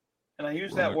 and I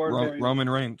use that word. Roman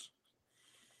Reigns.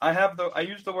 I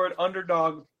use the word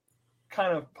underdog,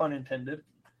 kind of pun intended.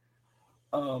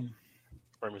 Rey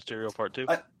Mysterio Part 2.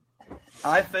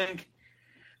 I think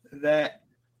that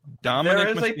Dominic there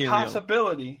is Mysterio. a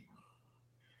possibility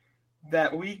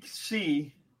that we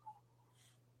see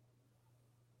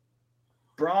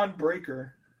Braun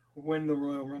Breaker win the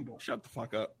Royal Rumble. Shut the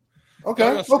fuck up.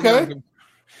 Okay.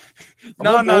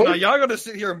 No. Y'all gonna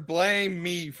sit here and blame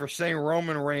me for saying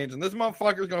Roman Reigns, and this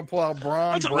motherfucker's gonna pull out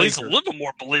Braun That's at Breaker. least a little bit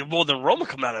more believable than Roman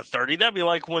coming out at 30. That'd be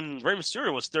like when Rey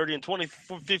Mysterio was 30 in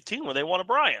 2015 when they won a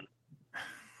Bryan.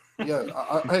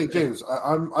 Yeah. Hey, James,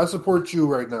 I support you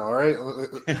right now. All right.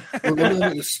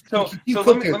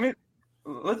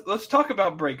 Let's talk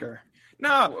about Breaker.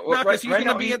 Because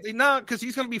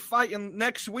he's gonna be fighting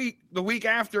next week, the week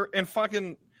after, in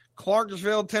fucking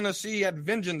Clarksville, Tennessee, at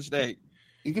Vengeance Day.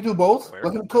 You can do both.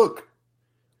 Let him cook.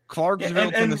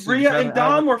 Clarksville, and Rhea and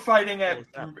Dom were fighting at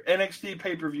NXT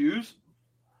pay-per-views.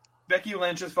 Becky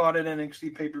Lynch has fought at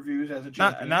NXT pay-per-views as a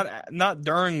champion. Not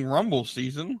during Rumble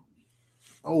season.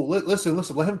 Oh, listen.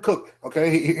 Let him cook.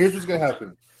 Okay, here's what's gonna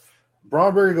happen.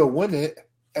 Braun Breaker go win it,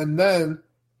 and then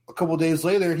a couple days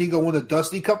later he go win a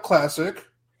Dusty Cup Classic.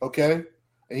 Okay,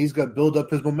 and he's gonna build up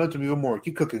his momentum even more.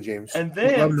 Keep cooking, James. And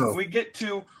then we get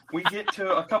to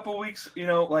a couple weeks,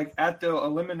 like at the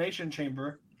Elimination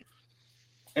Chamber,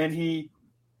 and he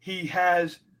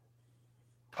has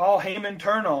Paul Heyman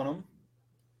turn on him,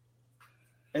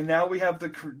 and now we have the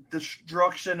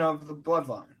destruction of the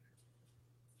bloodline.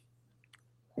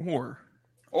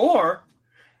 Or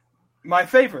my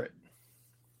favorite.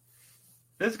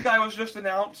 This guy was just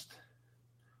announced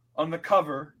on the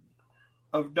cover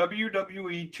of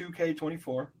WWE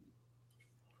 2K24.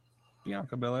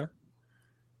 Bianca Belair.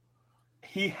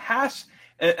 He has,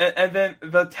 and then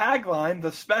the tagline,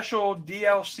 the special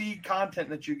DLC content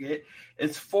that you get,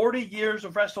 is 40 years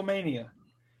of WrestleMania,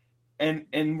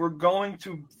 and we're going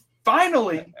to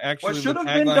finally what should have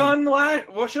been done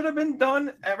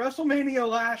at WrestleMania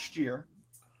last year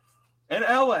in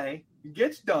LA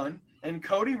gets done, and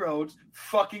Cody Rhodes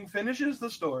fucking finishes the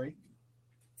story.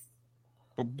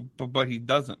 But he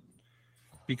doesn't,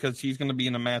 because he's going to be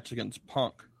in a match against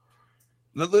Punk.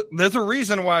 There's a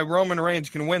reason why Roman Reigns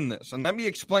can win this, and let me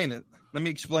explain it.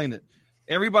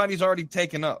 Everybody's already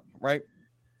taken up, right?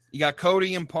 You got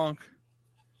Cody and Punk,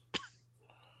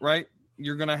 right?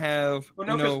 You're gonna have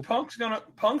because Punk's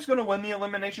gonna win the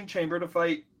Elimination Chamber to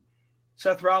fight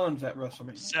Seth Rollins at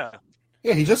WrestleMania.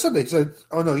 Yeah, he just said he said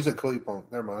Cody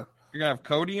Punk. Never mind. You're gonna have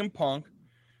Cody and Punk.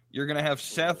 You're gonna have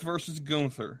Seth versus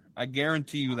Gunther. I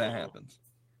guarantee you that happens.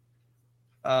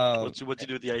 What's he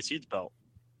do with the IC belt?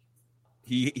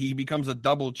 He becomes a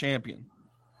double champion.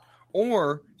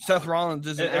 Or Seth Rollins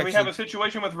isn't. And we have a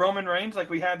situation with Roman Reigns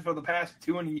like we had for the past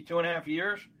two and a half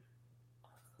years.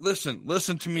 Listen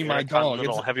to me, my dog.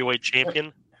 It's heavyweight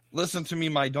champion. Listen to me,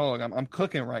 my dog. I'm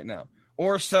cooking right now.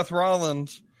 Or Seth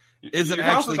Rollins isn't Your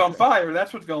house is on fire.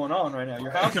 That's what's going on right now.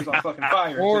 Your house is on fucking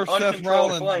fire. Or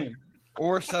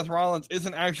Seth Rollins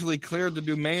isn't actually cleared to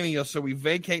do Mania, so we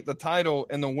vacate the title,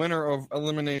 and the winner of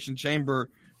Elimination Chamber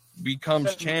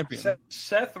becomes champion.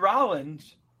 Seth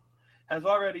Rollins has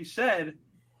already said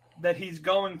that he's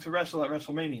going to wrestle at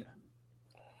WrestleMania.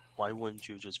 Why wouldn't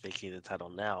you just vacate the title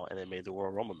now and then made the Royal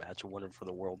Rumble match a winner for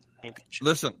the World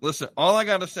Championship? Listen. All I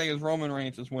got to say is Roman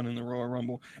Reigns is winning the Royal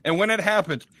Rumble. And when it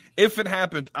happens, if it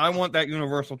happens, I want that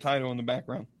Universal title in the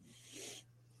background.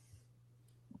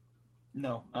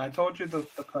 No, I told you the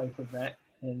price of that.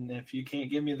 And if you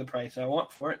can't give me the price I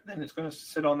want for it, then it's going to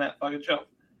sit on that fucking shelf.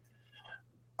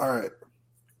 All right.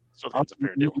 So that's a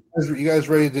fair deal. You guys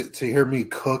ready to hear me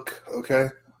cook? Okay.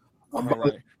 I'm about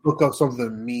to cook up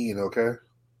something mean. Okay.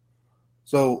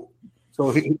 So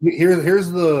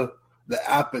here's the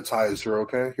appetizer.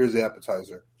 Okay. Here's the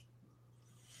appetizer.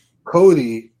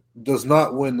 Cody does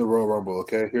not win the Royal Rumble.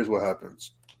 Okay. Here's what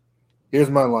happens. Here's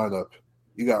my lineup.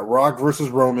 You got Rock versus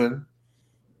Roman,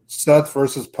 Seth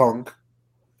versus Punk,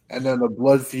 and then a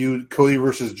blood feud, Cody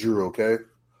versus Drew. Okay.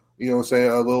 You know what I'm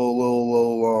saying? A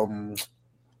little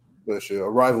a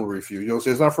rivalry feud. You know what I'm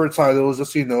saying? It's not for a title, it's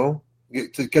just, to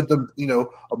get them,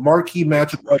 a marquee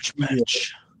match.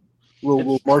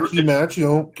 Little marquee match,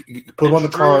 put them on the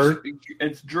card.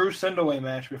 It's Drew Sendaway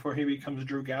match before he becomes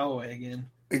Drew Galloway again.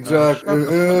 Exactly.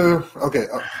 Okay.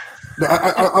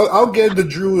 I'll get into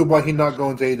Drew and why he's not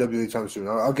going to AEW anytime soon.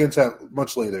 I'll get into that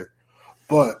much later.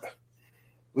 But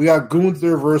we got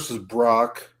Gunther versus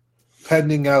Brock,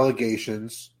 pending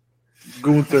allegations.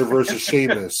 Gunther versus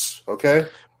Sheamus. Okay?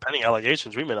 Pending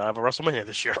allegations, we may not have a WrestleMania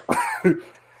this year.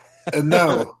 And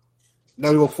now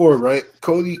we go forward, right?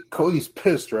 Cody's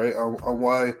pissed, right, on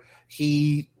why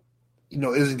he,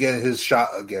 isn't getting his shot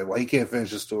again, why he can't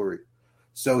finish the story.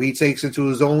 So he takes it into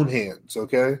his own hands,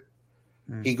 okay?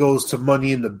 He goes to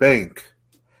Money in the Bank.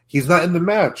 He's not in the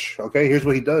match, okay? Here's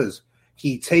what he does.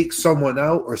 He takes someone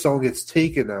out, or someone gets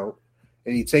taken out,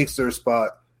 and he takes their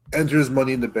spot, enters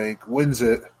Money in the Bank, wins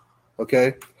it,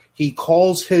 okay? He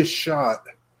calls his shot,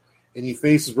 and he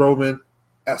faces Roman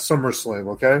at SummerSlam,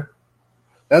 okay?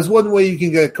 That's one way you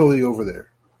can get Cody over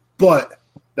there. But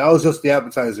that was just the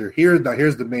appetizer. Now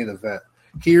here's the main event.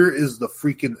 Here is the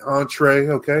freaking entree,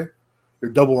 okay?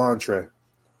 Your double entree.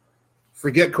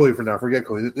 Forget Cody for now. Forget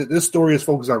Cody. This story is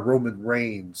focused on Roman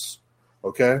Reigns,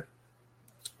 okay?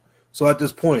 So at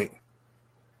this point,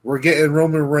 we're getting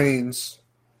Roman Reigns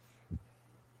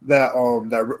that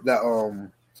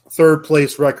third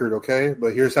place record, okay?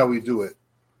 But here's how we do it.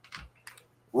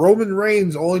 Roman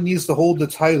Reigns only needs to hold the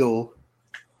title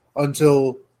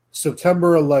until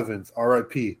September 11th,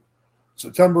 RIP.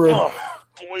 September 11th. Oh,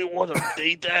 boy, what a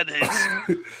date that is.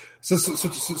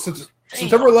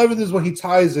 September 11th is when he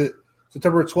ties it.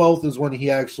 September 12th is when he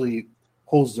actually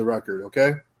holds the record,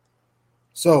 okay?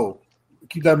 So,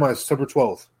 keep that in mind, September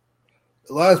 12th.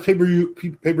 The last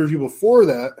pay-per-view before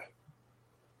that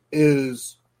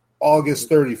is August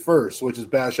 31st, which is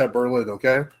Bash at Berlin,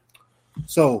 okay?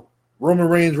 So, Roman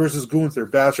Reigns versus Gunther,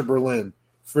 Bash at Berlin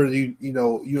for the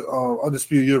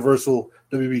undisputed Universal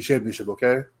WWE Championship,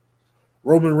 okay?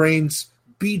 Roman Reigns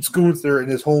beats Gunther in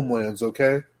his homelands,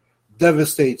 okay?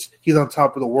 Devastates. He's on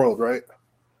top of the world, right?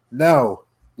 Now,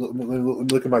 let me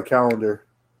look at my calendar.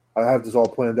 I have this all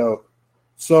planned out.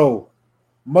 So,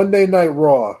 Monday Night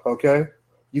Raw, okay?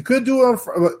 You could do it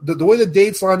on the way the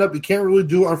dates line up. You can't really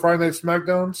do it on Friday Night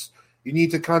SmackDowns. You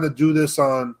need to kind of do this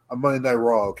on a Monday Night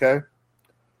Raw, okay?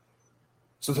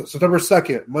 So September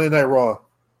 2nd, Monday Night Raw,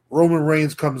 Roman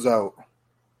Reigns comes out,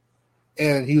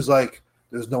 and he's like,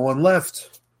 "There's no one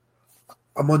left.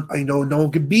 I know no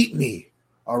one can beat me.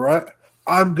 All right,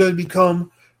 I'm going to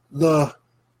become the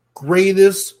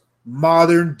greatest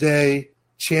modern day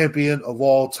champion of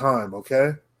all time."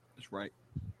 Okay, that's right.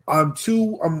 I'm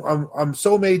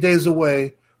so many days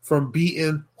away from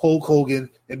beating Hulk Hogan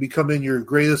and becoming your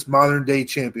greatest modern day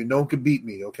champion. No one can beat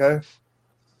me. Okay,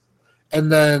 and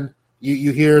then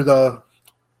you hear the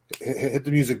hit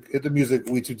the music.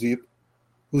 WeTooDeep.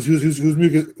 Whose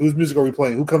music are we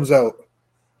playing? Who comes out?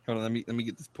 Hold on, let me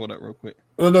get this pulled out real quick.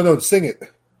 No, sing it.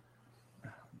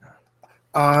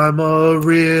 I'm a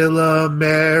real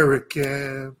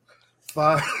American.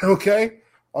 Okay,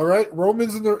 all right.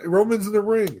 Roman's in the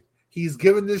ring. He's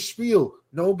giving this spiel.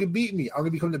 No one can beat me. I'm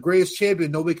gonna become the greatest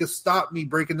champion. Nobody can stop me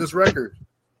breaking this record.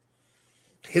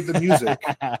 Hit the music.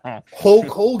 Hulk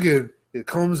Hogan. It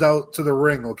comes out to the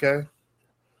ring. Okay.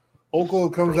 Hulk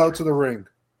Hogan comes out to the ring,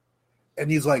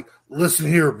 and he's like, "Listen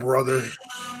here, brother.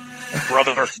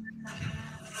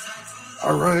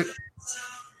 All right.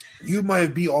 You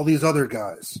might beat all these other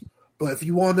guys, but if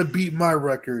you want to beat my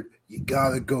record, you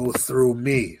gotta go through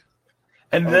me."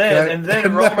 And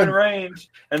then Roman Reigns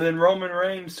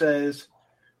says,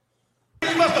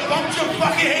 You must have bumped your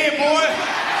fucking head,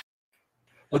 boy.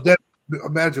 But then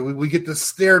imagine we get to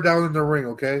stare down in the ring,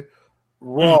 okay?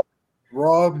 Raw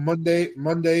Monday,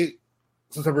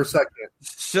 September 2nd.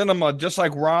 Cinema, just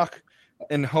like Rock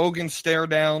and Hogan stare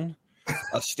down,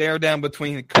 a stare down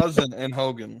between Cousin and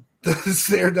Hogan. The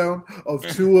stare down of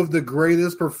two of the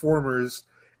greatest performers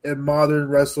in modern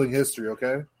wrestling history,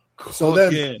 okay? So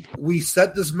then we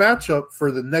set this matchup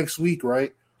for the next week,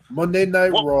 right? Monday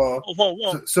Night Raw,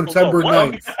 September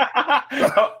 9th.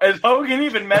 Is Hogan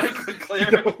even medically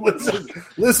clear?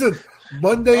 Listen.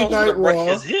 Monday Night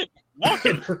Raw.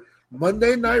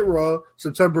 Monday Night Raw,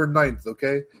 September 9th,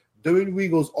 okay?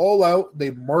 WWE goes all out.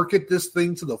 They market this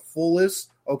thing to the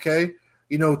fullest, okay?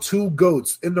 You know, two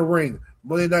goats in the ring.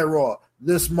 Monday Night Raw,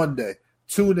 this Monday.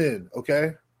 Tune in,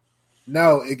 okay?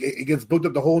 Now, it gets booked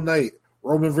up the whole night.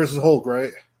 Roman versus Hulk,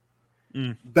 right?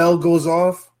 Bell goes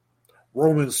off.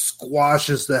 Roman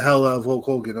squashes the hell out of Hulk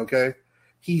Hogan, okay?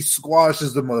 He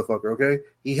squashes the motherfucker, okay?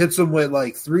 He hits him with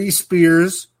like 3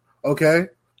 spears, okay?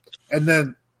 And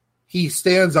then he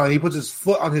stands on, he puts his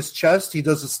foot on his chest. He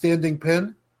does a standing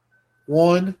pin.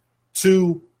 1,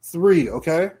 2, 3,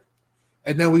 okay?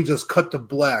 And then we just cut to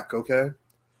black, okay?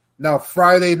 Now,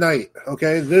 Friday night,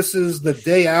 okay? This is the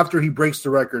day after he breaks the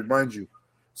record, mind you.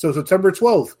 So September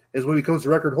 12th is when he becomes the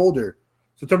record holder.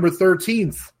 September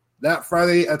 13th, that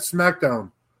Friday at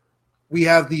SmackDown, we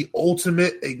have the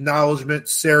ultimate acknowledgement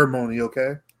ceremony,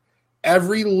 okay?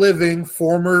 Every living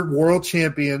former world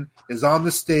champion is on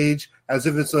the stage as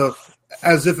if it's the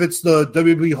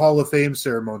WWE Hall of Fame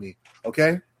ceremony,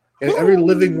 okay? And every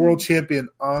living world champion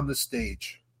on the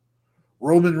stage.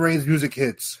 Roman Reigns' music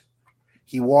hits.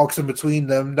 He walks in between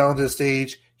them down to the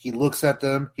stage. He looks at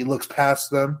them. He looks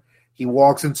past them. He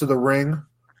walks into the ring,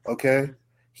 okay?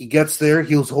 He gets there.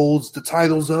 He holds the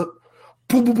titles up.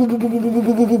 Boom, boom, boom, boom, boom, boom, boom,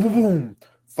 boom, boom, boom, boom.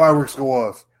 Fireworks go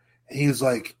off. And he's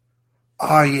like,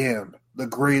 I am the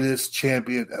greatest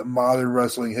champion of modern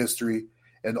wrestling history,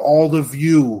 and all of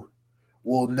you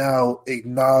will now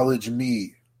acknowledge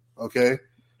me. Okay?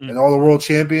 And all the world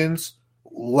champions,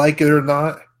 like it or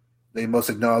not, they must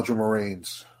acknowledge Roman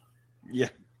Reigns. Yeah.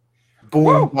 Boom,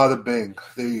 Woo! bada bing.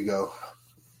 There you go.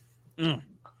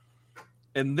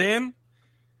 And then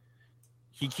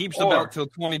he keeps the Or- belt till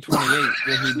 2028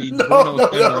 when he beats No.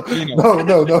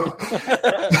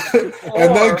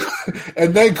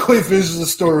 and then Clay finishes the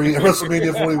story at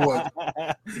WrestleMania 41.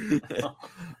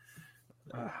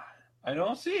 I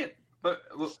don't see it. But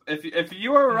if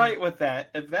you are right with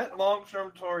that, if that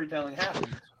long-term storytelling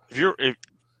happens, If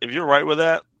you're right with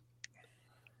that,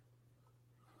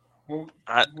 we'll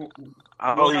I'll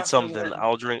have eat to something. then-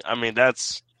 I'll drink. I mean,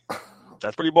 that's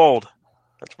pretty bold.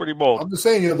 That's pretty bold. I'm just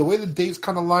saying, the way the dates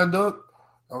kind of lined up,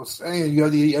 I was saying you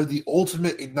have the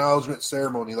ultimate acknowledgement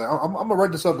ceremony. Like I'm gonna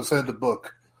write this up and send it to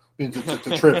book. I mean,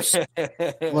 to Trips.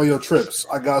 Well, yo, Trips,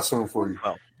 I got something for you.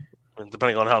 Well,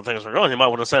 depending on how things are going, you might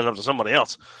want to send it up to somebody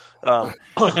else.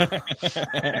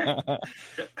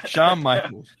 Shawn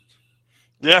Michaels.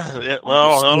 Yeah.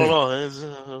 Well, I don't know.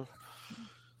 It's,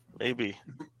 maybe.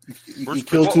 You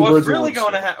killed two birds with one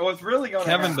stone. What's really going to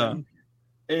Kevin happen Dunn.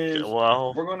 is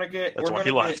Well, we're going to get that's why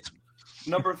he left.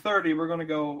 number 30. We're going to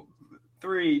go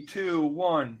 3, 2,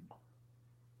 1.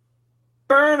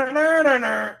 Burn.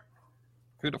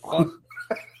 Who the fuck?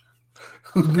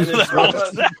 And then, What Brock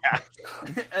was Lesnar, that?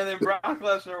 and then Brock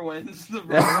Lesnar wins the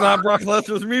That's not Brock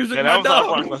Lesnar's music, And my that was not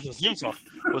dog. Brock Lesnar's theme song.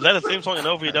 Was that a theme song in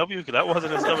OVW? Because that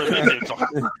wasn't his WWE theme song.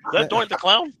 Was that Doink the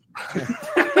Clown?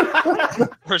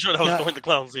 Pretty sure that was Doink the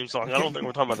Clown's theme song. I don't think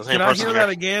we're talking about the same Can I person hear here. that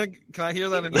again? Can I hear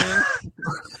that again?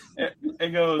 It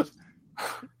goes.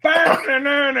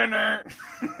 Burn.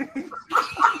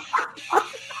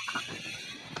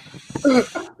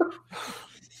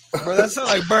 Bro, that sounds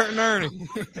like Bert and Ernie.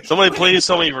 Somebody please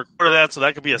record that so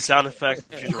that could be a sound effect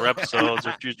for future episodes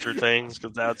or future things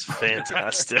because that's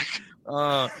fantastic.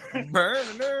 Bert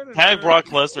and Ernie. Tag Brock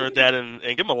Lesnar at that and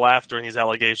give him a laugh during these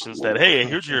allegations that, hey,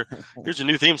 here's your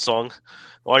new theme song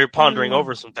while you're pondering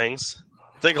over some things.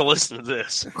 Take a listen to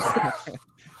this.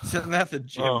 Send that to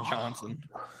Jim Oh. Johnson.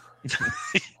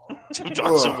 Jim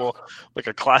Johnson will make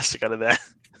a classic out of that.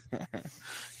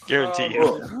 Guarantee you.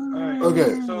 All right.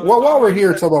 Okay, So- while we're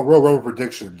here talking about Royal Rumble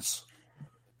predictions,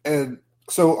 and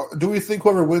so do we think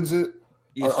whoever wins it,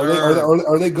 Yes,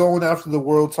 are they going after the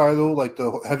world title, like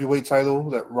the heavyweight title,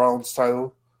 that Rollins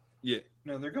title?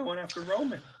 No, they're going after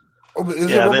Roman. Oh, but is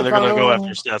Yeah, I it think they're going to Roman go title?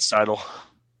 after Stats title.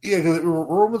 Yeah, because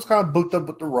Roman's kind of booked up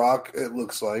with The Rock, it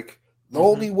looks like. The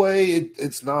only way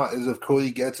it's not is if Cody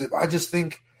gets it. I just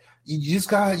think you just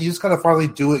gotta finally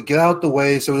do it. Get out the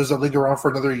way so it doesn't linger around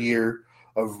for another year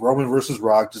of Roman versus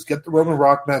Rock. Just get the Roman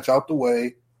Rock match out the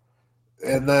way.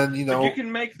 And then, But you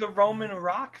can make the Roman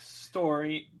Rock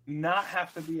story not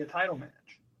have to be a title match.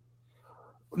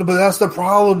 But that's the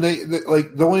problem. They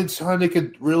like the only time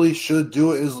they should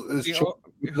do it is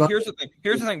Here's the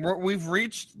thing. We've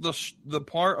reached the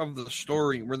part of the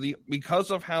story where because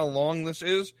of how long this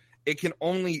is, it can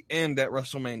only end at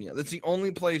WrestleMania. That's the only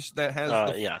place that has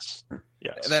Yes.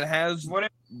 that has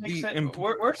What the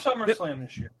where's SummerSlam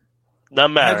this year?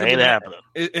 Doesn't matter. Hasn't Ain't been- happening.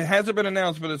 It hasn't been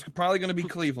announced, but it's probably going to be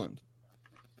Cleveland.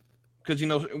 Because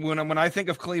when I think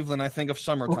of Cleveland, I think of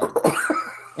summertime.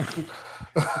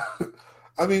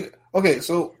 I mean, okay,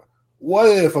 so what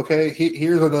if,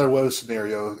 here's another weather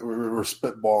scenario. We're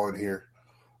spitballing here.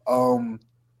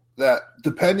 That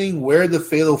depending where the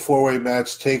Fatal 4-Way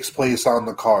match takes place on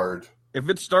the card. If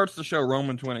it starts the show,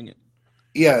 Roman's winning it.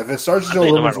 Yeah, if it starts to I show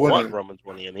think no Roman's matter what, winning. Roman's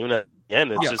winning. And even at the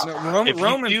end, it's just Roman's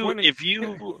winning.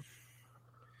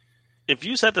 if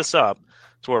you set this up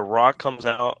to where Rock comes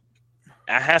out,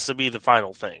 it has to be the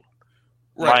final thing.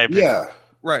 My Right. opinion. Yeah.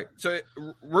 Right. So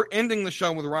we're ending the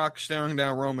show with Rock staring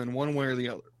down Roman one way or the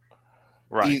other.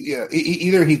 Right.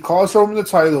 Either he calls Roman the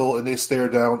title and they stare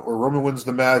down, or Roman wins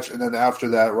the match, and then after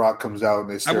that, Rock comes out and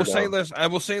they stare down. I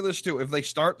will say this too. If they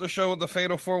start the show with the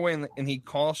Fatal 4-Way and he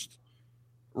costs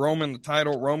Roman the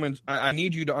title, I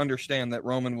need you to understand that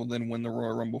Roman will then win the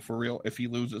Royal Rumble for real if he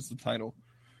loses the title.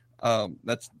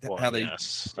 That's how they.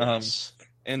 Yes.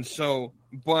 And so,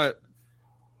 but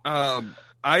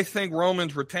I think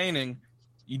Roman's retaining.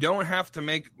 You don't have to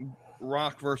make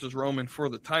Rock versus Roman for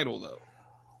the title, though.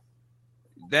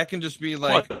 That can just be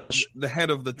like the head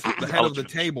of the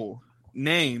table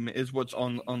name is what's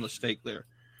on the stake there,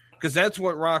 because that's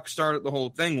what Rock started the whole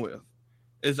thing with.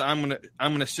 Is I'm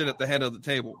gonna sit at the head of the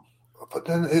table. But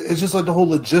then it's just like the whole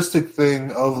logistic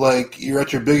thing of like you're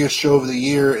at your biggest show of the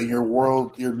year and your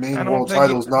main world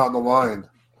title is not on the line.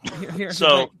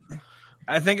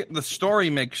 I think the story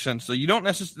makes sense. So you don't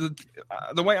necessarily.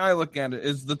 The way I look at it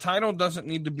is the title doesn't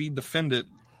need to be defended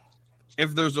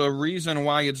if there's a reason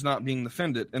why it's not being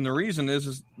defended, and the reason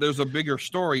is there's a bigger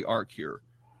story arc here,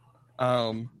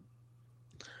 and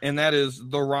that is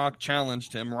The Rock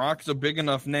challenged him. Rock's a big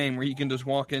enough name where he can just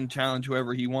walk in, challenge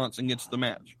whoever he wants, and gets the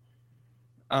match.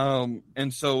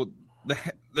 And so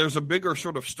there's a bigger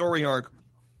sort of story arc,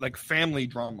 like family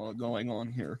drama going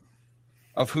on here,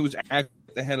 of who's at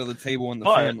the head of the table in the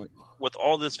family. With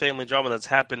all this family drama that's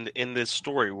happened in this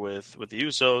story with the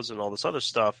Usos and all this other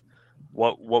stuff,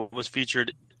 what was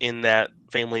featured in that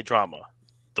family drama?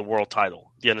 The world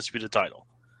title, the undisputed title,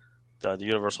 the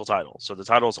universal title. So the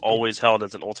title is always held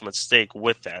as an ultimate stake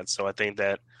with that. So I think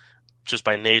that just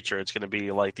by nature, it's going to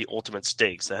be like the ultimate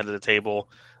stakes, the head of the table,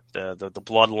 the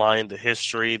bloodline, the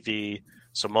history, the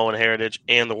Samoan heritage,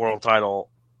 and the world title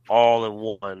all in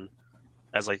one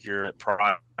as like your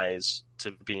prize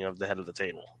to being of the head of the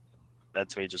table. That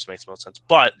to me just makes most sense.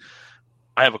 But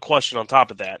I have a question on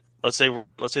top of that. Let's say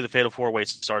the Fatal 4-Way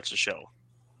starts the show.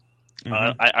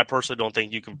 Mm-hmm. I personally don't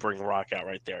think you can bring Rock out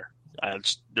right there.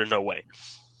 There's no way.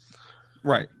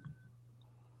 Right.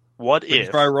 What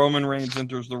if try Roman Reigns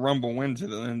enters the Rumble, wins it,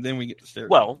 and then we get to stare?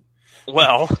 Well,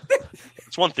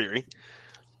 it's one theory.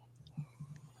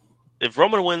 If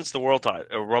Roman wins the world title,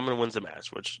 or Roman wins the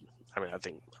match, which I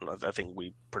think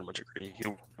we pretty much agree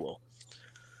he will.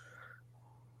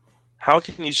 How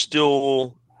can you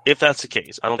still, if that's the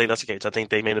case, I don't think that's the case. I think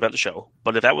they main event the show.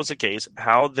 But if that was the case,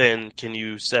 how then can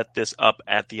you set this up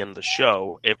at the end of the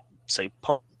show if, say,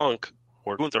 Punk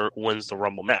or Gunther wins the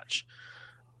Rumble match?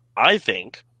 I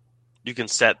think you can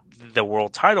set the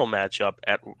world title match up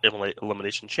at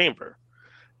Elimination Chamber.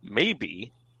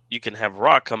 Maybe you can have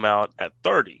Rock come out at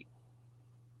 30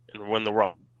 and win the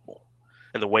Rumble.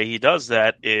 And the way he does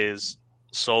that is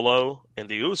Solo and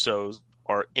the Usos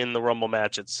are in the Rumble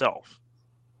match itself,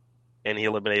 and he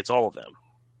eliminates all of them.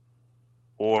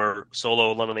 Or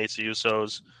Solo eliminates the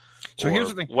Usos. So here's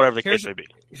the thing. Whatever the case may be.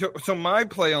 So my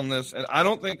play on this, and I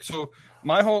don't think so.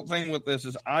 My whole thing with this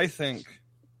is I think,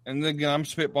 and again, I'm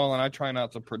spitballing. I try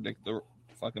not to predict the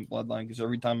fucking bloodline because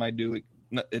every time I do,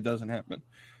 it doesn't happen.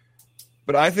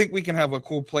 But I think we can have a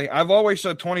cool play. I've always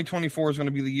said 2024 is going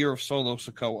to be the year of Solo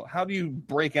Sikoa. How do you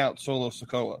break out Solo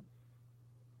Sikoa?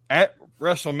 At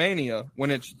WrestleMania,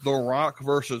 when it's The Rock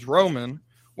versus Roman,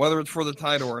 whether it's for the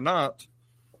title or not,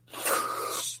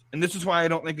 and this is why I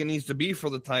don't think it needs to be for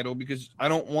the title, because I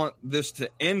don't want this to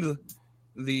end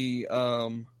the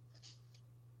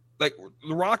like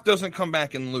The Rock doesn't come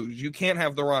back and lose. You can't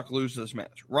have The Rock lose this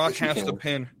match. Rock has to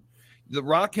pin. The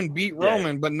Rock can beat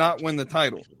Roman, but not win the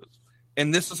title.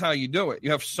 And this is how you do it.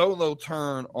 You have Solo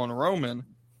turn on Roman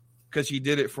because he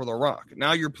did it for The Rock.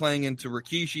 Now you're playing into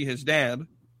Rikishi, his dad,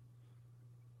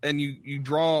 and you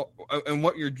draw, and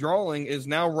what you're drawing is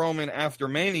now Roman after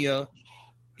Mania,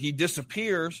 he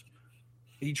disappears.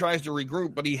 He tries to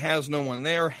regroup, but he has no one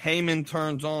there. Heyman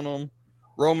turns on him.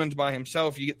 Roman's by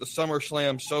himself. You get the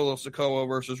SummerSlam Solo Sikoa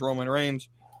versus Roman Reigns.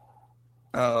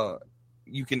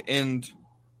 You can end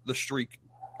the streak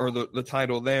or the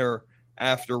title there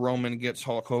after Roman gets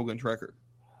Hulk Hogan's record.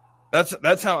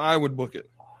 That's how I would book it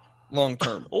long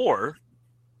term. Or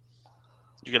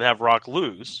you can have Rock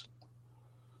lose,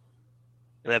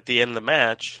 and at the end of the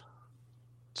match,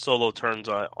 Solo turns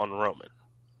on Roman.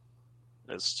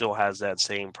 It still has that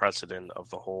same precedent of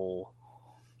the whole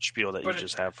spiel that you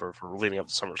just have for leading up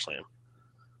to SummerSlam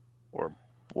or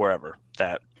wherever,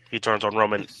 that he turns on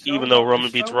Roman. Even though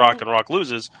Roman beats Rock and Rock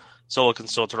loses, Solo can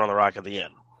still turn on the Rock at the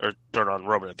end, or turn on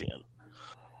Roman at the end.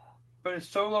 But is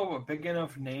Solo a big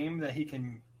enough name that he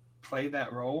can play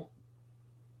that role?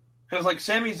 Because like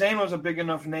Sami Zayn was a big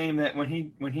enough name that when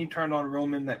he turned on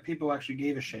Roman, that people actually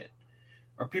gave a shit.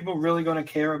 Are people really going to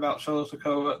care about Solo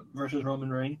Sikoa versus Roman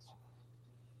Reigns?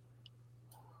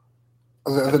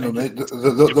 We know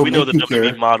the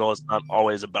WWE model is not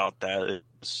always about that.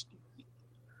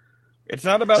 It's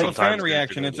not about the fan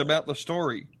reaction. It's about the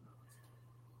story.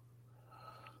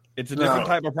 It's a different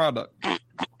type of product.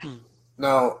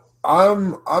 Now,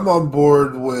 I'm on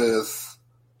board with.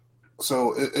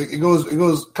 So it goes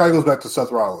back to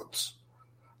Seth Rollins.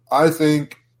 I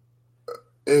think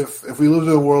if we live in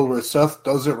a world where Seth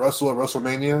doesn't wrestle at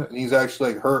WrestleMania and he's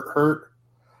actually like hurt,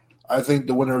 I think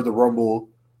the winner of the Rumble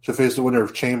should face the winner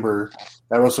of Chamber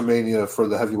at WrestleMania for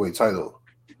the heavyweight title.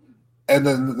 And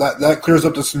then that clears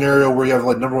up the scenario where you have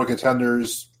like number one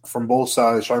contenders from both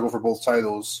sides trying to go for both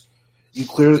titles. You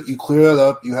clear that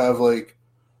up. You have like,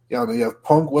 you have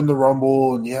Punk win the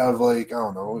Rumble, and you have like, I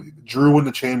don't know, Drew win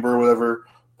the Chamber or whatever.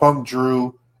 Punk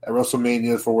Drew at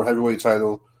WrestleMania for a heavyweight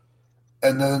title.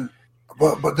 And then,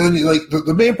 but then like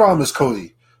the main problem is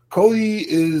Cody. Cody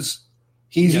is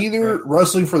either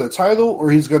wrestling for the title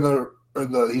or he's gonna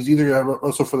he's either gonna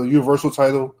wrestle for the Universal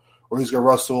title or he's gonna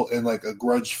wrestle in like a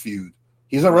grudge feud.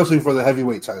 He's not wrestling for the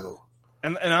heavyweight title.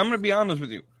 And I'm gonna be honest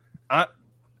with you,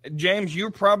 James,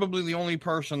 you're probably the only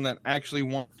person that actually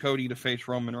wants Cody to face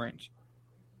Roman Reigns.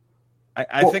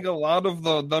 I think a lot of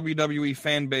the WWE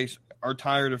fan base are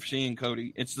tired of seeing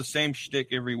Cody. It's the same shtick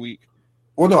every week.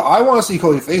 Well, no, I want to see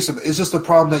Cody face him. It's just the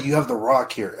problem that you have The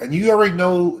Rock here. And you already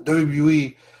know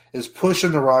WWE is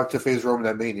pushing The Rock to face Roman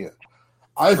at Mania.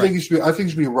 I think it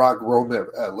should be Rock Roman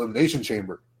at Elimination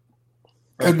Chamber.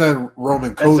 Right. And then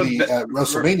Roman Cody at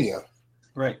WrestleMania.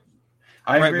 Right.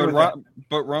 I agree with that.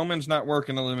 But Roman's not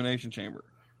working Elimination Chamber.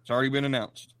 It's already been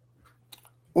announced.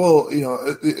 Well,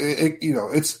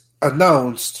 it's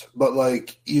announced, but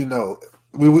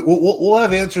we'll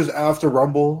have answers after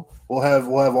Rumble. We'll have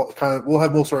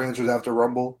most of our answers after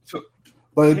Rumble.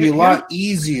 But it'd be a lot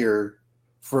easier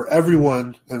for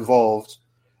everyone involved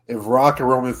if Rock and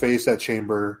Roman face that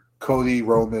Chamber, Cody,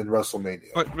 Roman, WrestleMania.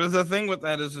 But the thing with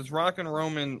that is Rock and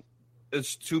Roman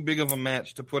is too big of a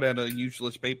match to put at a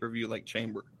useless pay-per-view like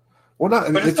Chamber. Well,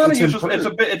 but it's not a useless.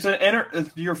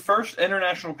 It's your first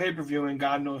international pay-per-view in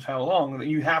God knows how long.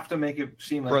 You have to make it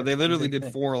seem like. Bro, they literally did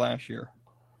 4 last year.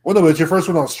 Well, no, but it's your first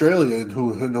one in Australia, and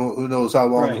who knows how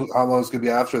long it's going to be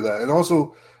after that. And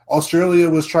also, Australia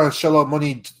was trying to shell out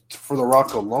money for The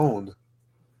Rock alone.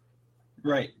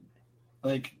 Right.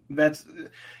 Like, that's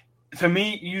 – to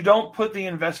me, you don't put the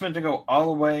investment to go all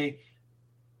the way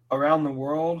around the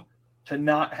world to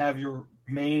not have your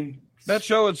main that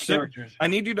show is characters. I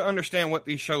need you to understand what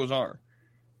these shows are.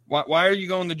 Why are you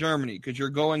going to Germany? Because you're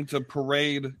going to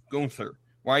parade Gunther.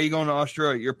 Why are you going to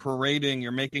Australia? You're parading.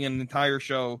 You're making an entire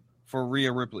show for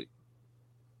Rhea Ripley.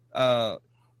 Why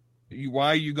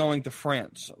are you going to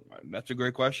France? That's a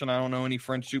great question. I don't know any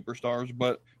French superstars,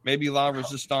 but maybe La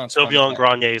Resistance. Sylvain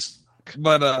Greniers.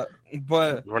 But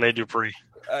Rene Dupree.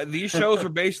 These shows are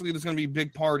basically just going to be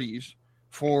big parties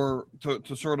to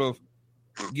sort of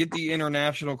get the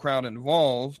international crowd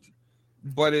involved.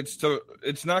 But it's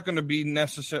not going to be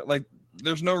necessary. Like,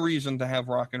 there's no reason to have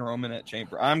Rock and Roman at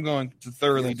Chamber. I'm going to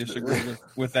thoroughly disagree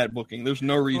with that booking. There's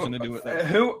no reason to do it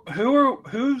that way.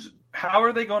 How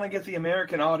are they going to get the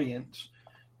American audience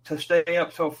to stay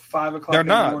up till 5 o'clock? They're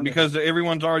not, because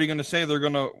everyone's already going to say they're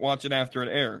going to watch it after it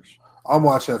airs. I'm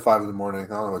watching at 5 in the morning. I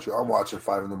don't know about you. I'm watching at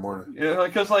 5 in the morning. Yeah,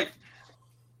 because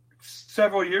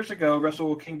several years ago,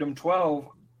 Wrestle Kingdom 12,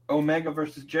 Omega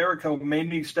versus Jericho made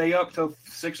me stay up till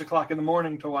 6 o'clock in the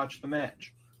morning to watch the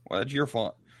match. Well, that's your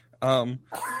fault.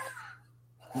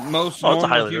 Most normal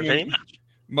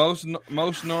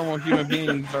human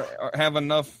beings have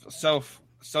enough self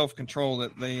control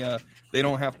that they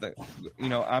don't have to.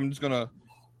 I'm just gonna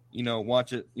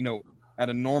watch it at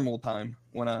a normal time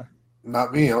when I.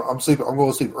 Not me. I'm sleeping. I'm going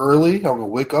to sleep early. I'm going to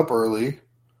wake up early.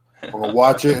 I'm going to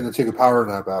watch it and then take a power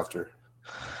nap after.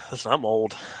 Listen, I'm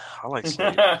old. I like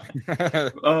sleep.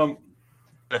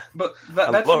 But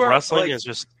that's where wrestling is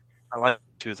just. I like it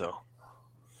too, though.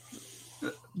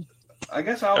 I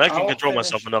guess I can control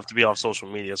myself enough to be off social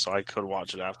media, so I could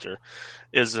watch it after.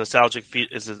 Is the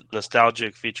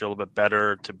nostalgic feature a little bit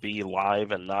better to be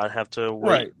live and not have to wait?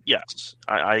 Right. Yes,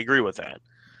 I agree with that.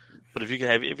 But if you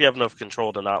have enough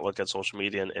control to not look at social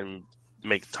media and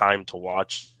make time to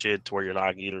watch it, to where you're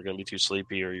not either going to be too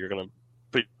sleepy or you're going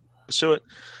to pursue it,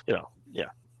 yeah.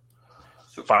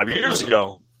 5 years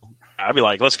ago, I'd be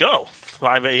like, let's go.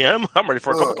 5 a.m. I'm ready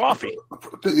for a cup of coffee.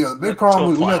 Yeah, big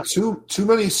problem. We got too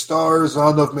many stars,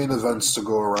 not enough main events to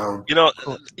go around.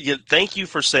 Thank you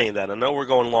for saying that. I know we're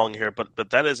going long here, but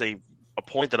that is a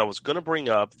point that I was going to bring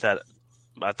up that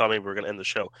I thought maybe we were going to end the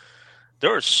show.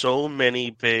 There are so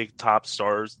many big top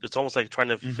stars. It's almost like trying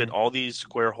to fit all these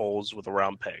square holes with a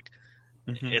round peg.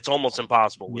 Mm-hmm. It's almost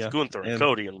impossible with Gunther and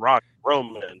Cody and Rock,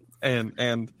 Roman, and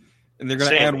they're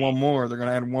going to add one more. They're going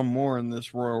to add one more in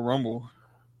this Royal Rumble.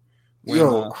 I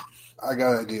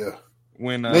got an idea.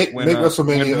 When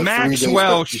WrestleMania when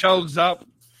Maxwell shows up.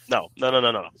 No.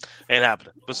 Ain't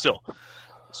happening. But still,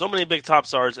 so many big top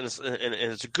stars, and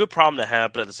it's a good problem to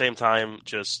have, but at the same time,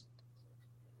 just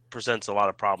presents a lot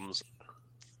of problems,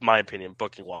 in my opinion,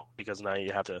 booking well, because now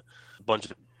you have a bunch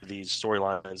of these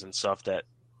storylines and stuff that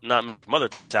not from other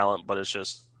talent, but it's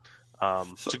just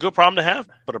it's a good problem to have,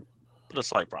 but a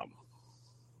slight problem.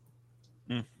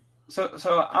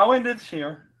 So I'll end it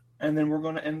here, and then we're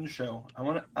going to end the show. I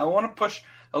want to push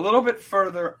a little bit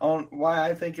further on why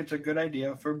I think it's a good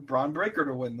idea for Braun Breaker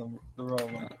to win the Royal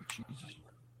Rumble.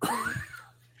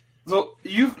 So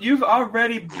you've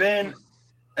already been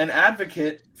an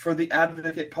advocate for the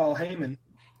advocate Paul Heyman.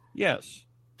 Yes,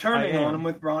 turning on him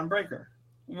with Braun Breaker.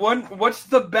 What's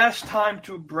the best time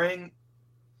to bring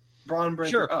Braun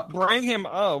Breaker up? Bring him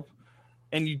up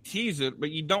and you tease it,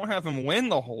 but you don't have him win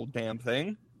the whole damn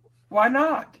thing. Why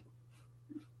not?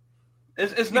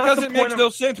 It's not Because the it makes point no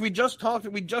sense. We just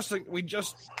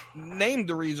named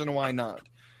the reason why not.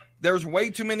 There's way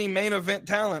too many main event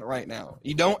talent right now.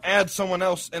 You don't add someone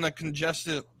else in a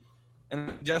congested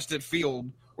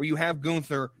field where you have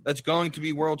Gunther that's going to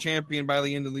be world champion by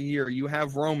the end of the year. You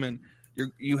have Roman.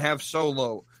 You have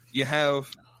Solo. You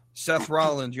have Seth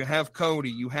Rollins. You have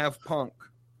Cody. You have Punk.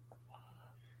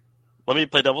 Let me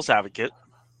play devil's advocate.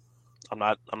 I'm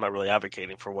not really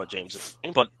advocating for what James is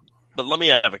saying, but let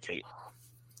me advocate.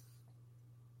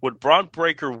 Would Braun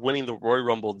Breaker winning the Royal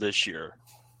Rumble this year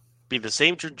be the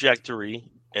same trajectory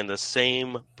and the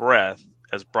same breath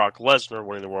as Brock Lesnar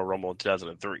winning the Royal Rumble in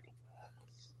 2003?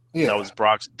 Yeah. That was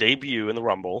Brock's debut in the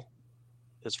Rumble,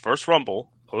 his first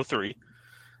Rumble, 03,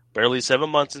 barely 7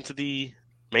 months into the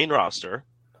main roster.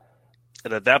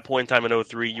 And at that point in time in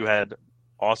 03, you had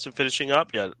Austin finishing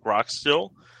up, you had Rock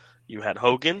still, you had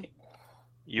Hogan,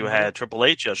 you had Triple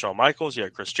H, you had Shawn Michaels, you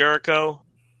had Chris Jericho.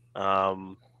 So,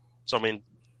 I mean,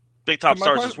 big top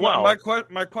stars as well.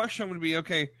 My question would be,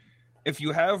 okay, if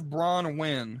you have Braun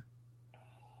win,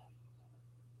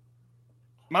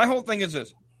 my whole thing is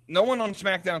this. No one on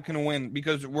SmackDown can win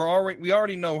because we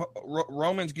already know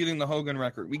Roman's getting the Hogan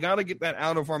record. We got to get that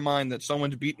out of our mind that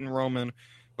someone's beaten Roman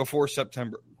before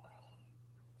September.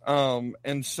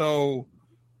 And so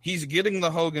he's getting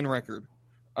the Hogan record.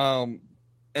 And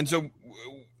so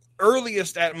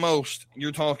earliest at most,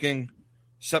 you're talking,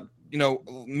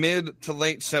 mid to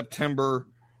late September,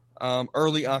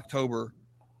 early October,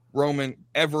 Roman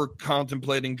ever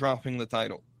contemplating dropping the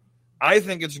title. I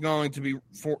think it's going to be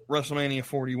for WrestleMania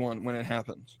 41 when it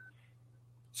happens.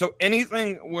 So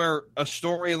anything where a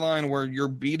storyline where you're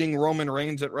beating Roman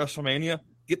Reigns at WrestleMania,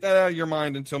 get that out of your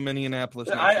mind until Minneapolis.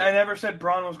 I never said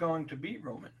Braun was going to beat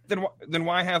Roman. Then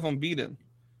why have him beat him?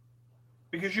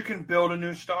 Because you can build a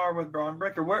new star with Braun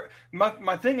Breaker.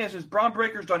 My thing is Braun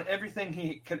Breaker's done everything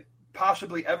he could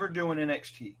possibly ever do in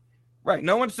NXT. Right.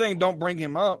 No one's saying don't bring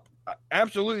him up.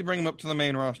 Absolutely bring him up to the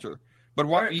main roster. But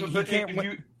why right, you can't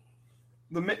win?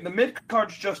 The mid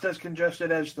card's just as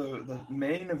congested as the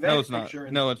main event. No, it's not.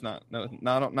 Picture. No, it's not. No,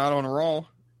 not on Raw.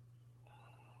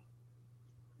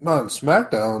 Not on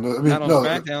SmackDown. I mean, Not on no.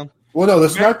 SmackDown. Well, no, the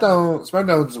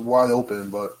SmackDown's wide open,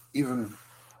 but even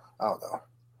I don't know.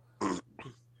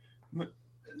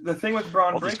 The thing with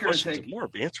Braun All these Breaker is questions more will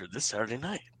be answered this Saturday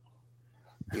night.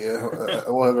 Yeah,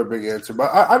 we'll have a big answer, but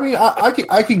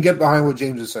I can get behind what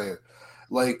James is saying.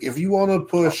 Like, if you want to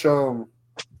push, okay.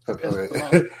 he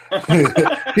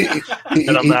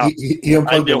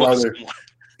unplugged the router.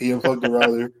 He unplugged the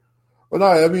router. Well, no,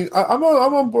 I mean, I'm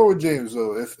on board with James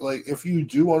though. If you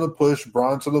do want to push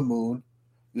Braun to the moon,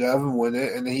 you have him win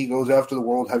it, and then he goes after the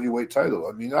world heavyweight title.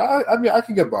 I mean, I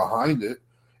can get behind it.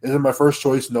 Is it my first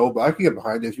choice? No, but I can get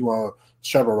behind it if you want to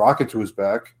strap a rocket to his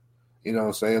back. You know what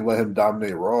I'm saying? Let him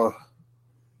dominate Raw.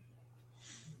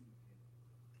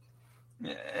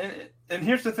 Yeah, and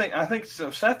here's the thing. I think so.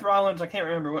 Seth Rollins, I can't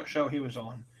remember what show he was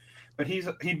on, but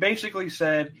he basically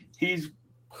said he's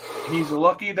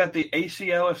lucky that the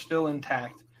ACL is still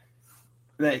intact,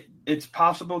 that it's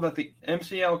possible that the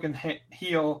MCL can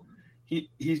heal.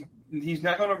 He's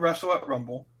not going to wrestle at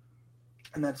Rumble,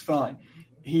 and that's fine.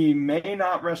 He may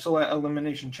not wrestle at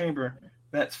Elimination Chamber.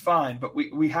 That's fine, but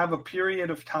we have a period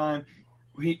of time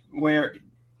where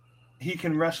he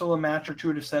can wrestle a match or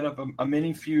two to set up a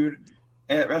mini feud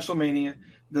at WrestleMania.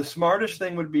 The smartest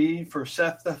thing would be for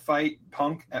Seth to fight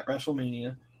Punk at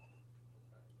WrestleMania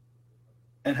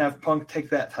and have Punk take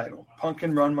that title. Punk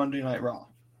can run Monday Night Raw.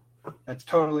 That's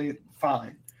totally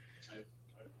fine.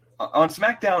 On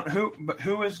SmackDown,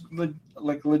 who is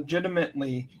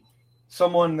legitimately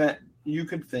someone that you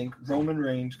could think Roman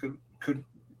Reigns could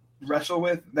wrestle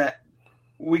with that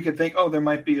we could think, oh, there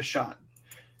might be a shot.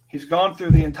 He's gone through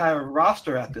the entire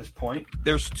roster at this point.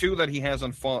 There's two that he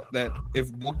hasn't fought that,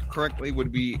 if booked correctly,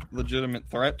 would be legitimate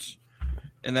threats,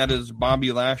 and that is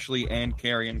Bobby Lashley and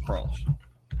Karrion Kross.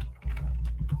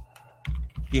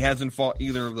 He hasn't fought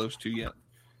either of those two yet,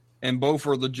 and both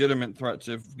are legitimate threats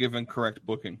if given correct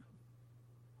booking.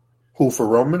 Who, for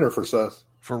Roman or for Seth?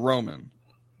 For Roman.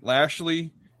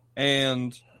 Lashley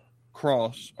and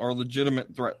Kross are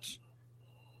legitimate threats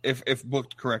if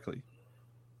booked correctly.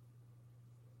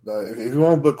 If you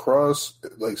want to book Kross,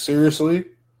 seriously,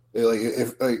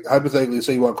 if hypothetically,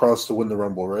 say you want Kross to win the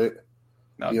Rumble, right?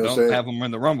 Now, you know don't have him win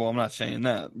the Rumble. I'm not saying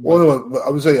that. Well, no, but I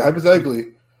would say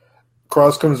hypothetically,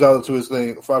 Kross comes out to his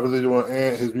thing, 5:31,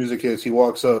 and his music hits. He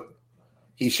walks up,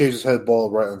 he shaves his head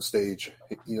bald right on stage.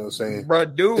 You know what I'm saying?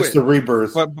 Bro, it's the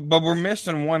rebirth. But we're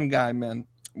missing one guy, man.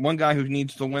 One guy who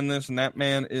needs to win this, and that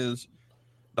man is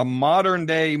the modern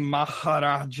day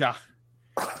Maharaja.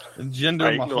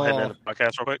 Jinder All right, go ahead and end Mahal. the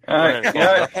podcast real quick. All right, Go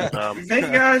ahead and close yeah. it. Thank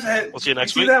you guys. We'll see you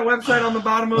next see week. that website on the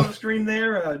bottom of the screen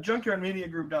there,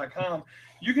 junkyardmediagroup.com.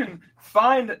 You can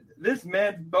find this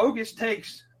man bogus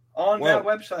takes on that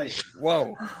website.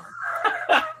 Whoa.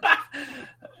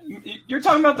 You're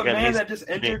talking about the Again, man he's- that just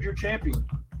injured your champion.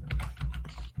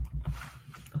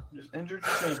 Just injured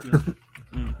your champion.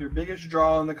 Your biggest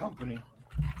draw in the company.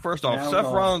 First off, Now Seth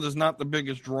gone. Rollins is not the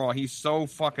biggest draw. He's so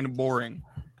fucking boring.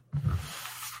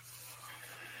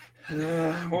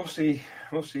 We'll see.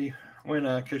 We'll see when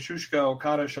Kazuchika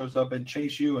Okada shows up and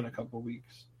chase you in a couple of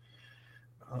weeks.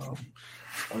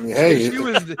 I mean, hey,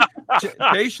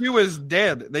 Chase U is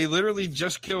dead. They literally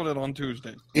just killed it on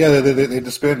Tuesday. yeah, they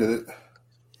disbanded it.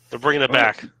 They're bringing it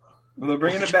back. Well, they're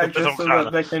bringing it back just so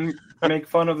that they can make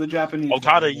fun of the Japanese.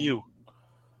 Okada, you.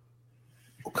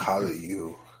 Okada,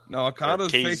 you. No,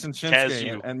 Okada's facing Shinsuke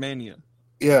Kazu. at Mania.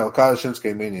 Yeah, Okada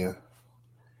Shinsuke Mania.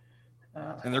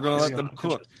 And they're going to let them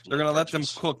cook. They're going to let them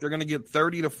cook. They're going to get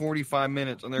 30 to 45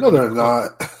 minutes. And No, they're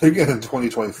not. They're getting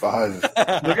 2025. They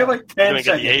get like 10 They're going to get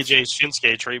the seconds. AJ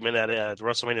Shinsuke treatment at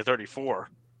WrestleMania 34.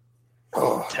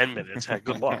 Oh, 10 minutes. Hey,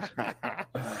 good luck.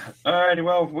 Alrighty,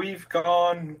 well, we've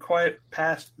gone quite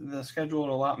past the scheduled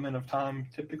allotment of time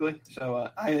typically. So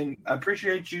I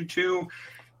appreciate you two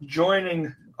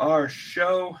joining our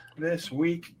show this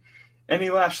week. Any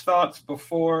last thoughts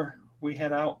before we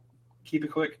head out? Keep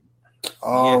it quick.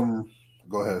 go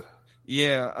ahead.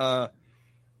 Yeah,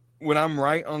 when I'm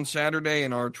right on Saturday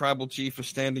and our tribal chief is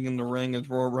standing in the ring as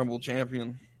Royal Rumble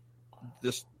champion,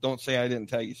 just don't say I didn't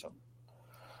tell you something.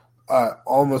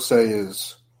 All I'm gonna say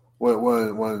is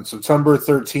when September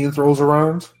 13th rolls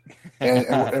around and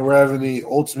we're having the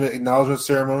ultimate acknowledgement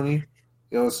ceremony,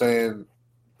 you know what I'm saying?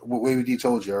 What Wavy D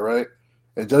told you, all right?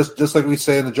 And just like we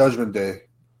say in the Judgment Day,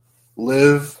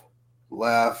 live,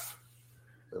 laugh,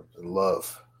 and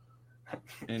love.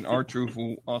 And R-Truth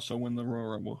will also win the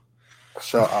Royal Rumble.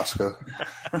 Shout out Oscar.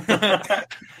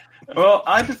 Well,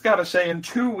 I just got to say, in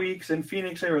 2 weeks in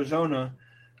Phoenix, Arizona,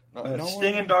 No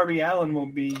Sting and Darby Allin will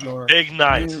be your Big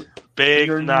night. new, Big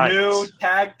your night. new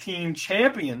tag team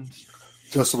champions.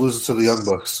 Just losing to the Young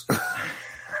Bucks.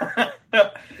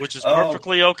 Which is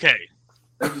perfectly okay.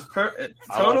 It's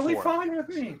I'm totally all for it. fine with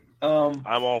me. I'm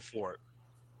all for it.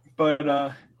 But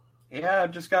yeah, I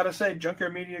just gotta say,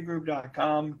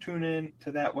 junkyardmediagroup.com. Tune in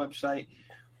to that website.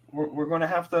 We're gonna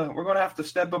have to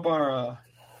step up our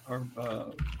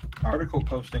article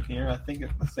posting here. I think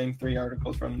it's the same 3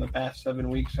 articles from the past 7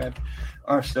 weeks that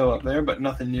are still up there, but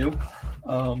nothing new.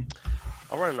 I'll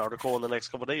write an article in the next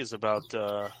couple of days about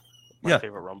my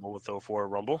favorite Rumble with 04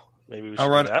 Rumble. Maybe we should do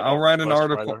that. I'll write an Plus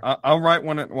article. I'll write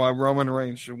one why Roman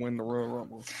Reigns should win the Royal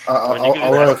Rumble.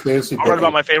 I'll write a fantasy I'll write book.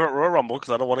 about my favorite Royal Rumble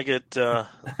because I don't want to get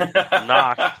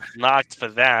knocked for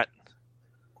that.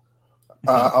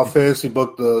 I'll fantasy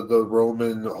book the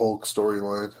Roman Hulk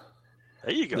storyline.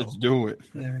 There you go. Let's do it.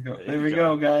 There we go. There There you we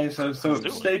go. go, guys. So Let's do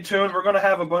it. stay tuned. We're going to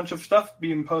have a bunch of stuff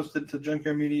being posted to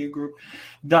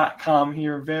junkyardmediagroup.com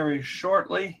here very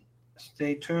shortly.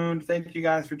 Stay tuned. Thank you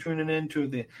guys for tuning in to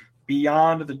the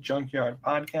Beyond the Junkyard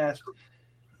podcast.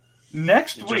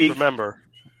 Next Just week, remember,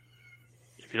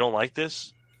 if you don't like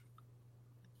this,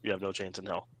 you have no chance in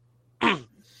hell.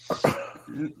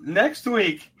 next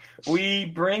week, we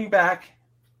bring back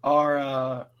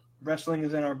our Wrestling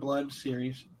is in Our Blood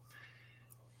series.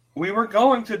 We were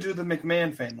going to do the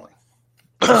McMahon family.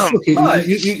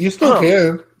 You still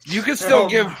can. You could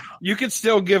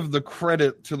still give the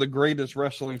credit to the greatest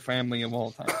wrestling family of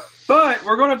all time. But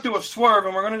we're going to do a swerve,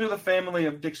 and we're going to do the family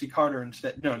of Dixie Carter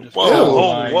instead. No, just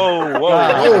Whoa.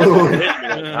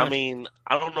 I mean,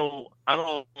 I don't know. I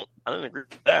didn't agree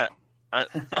with that.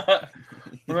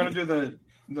 We're going to do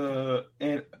the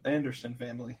Anderson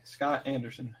family. Scott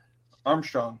Anderson.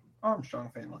 Armstrong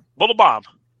family. Bullet Bob.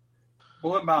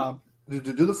 Bullet Bob. Do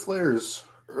the Flares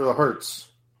or the Hearts?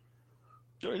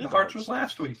 The Hearts was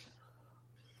last week.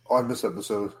 Oh, I missed that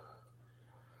episode.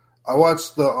 I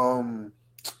watched the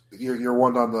your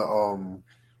one on the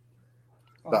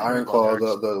Iron Claw,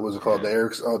 the what's it called? The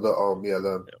Eric's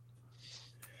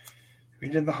We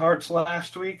did the Hearts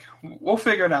last week. We'll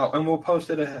figure it out, and we'll post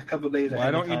it a couple of days. Why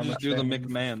ahead don't of you time. just do the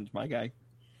McMahons, my guy?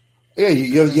 Yeah,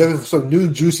 you have some new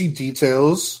juicy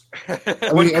details.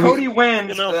 When Cody wins,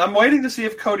 you know- I'm waiting to see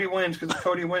if Cody wins, because if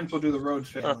Cody wins, we'll do the Rhodes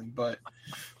family. But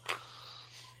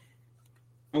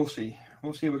we'll see.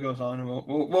 We'll see what goes on, and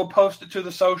we'll post it to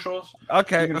the socials.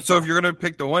 Okay, so if you're going to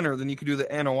pick the winner, then you could do the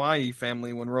Anoa'i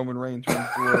family when Roman Reigns wins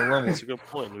the Royal Rumble. That's a good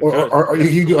point.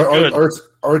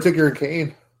 Or take your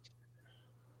Kane.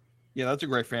 Yeah, that's a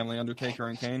great family, Undertaker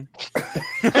and Kane.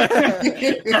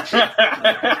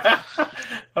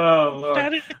 Oh, Lord.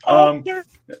 Daddy,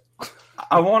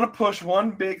 I want to push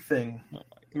one big thing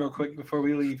real quick before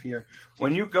we leave here.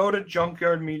 When you go to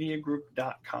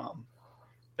junkyardmediagroup.com,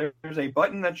 there's a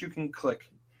button that you can click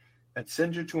that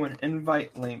sends you to an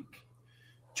invite link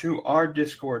to our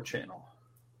Discord channel.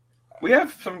 We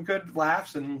have some good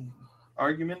laughs and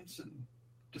arguments and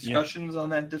discussions on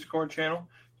that Discord channel.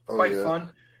 Quite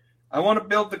fun. I want to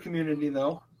build the community,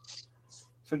 though.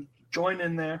 So join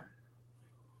in there.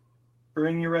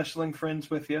 Bring your wrestling friends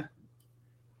with you.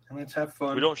 And let's have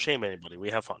fun. we don't shame anybody. We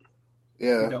have fun.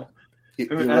 Yeah. We don't.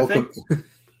 You're welcome.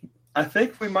 I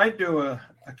think we might do a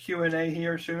Q&A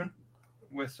here soon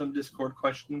with some Discord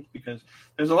questions because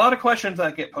there's a lot of questions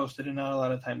that get posted and not a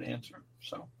lot of time to answer them.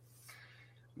 So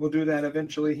we'll do that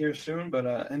eventually here soon. But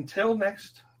until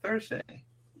next Thursday,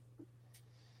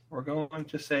 we're going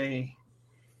to say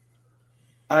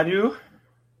adieu,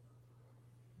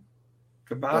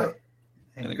 goodbye,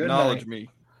 And good acknowledge night. me.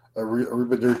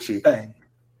 Arrivederci. Bang.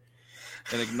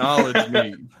 And acknowledge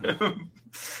me.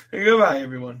 Goodbye,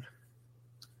 everyone.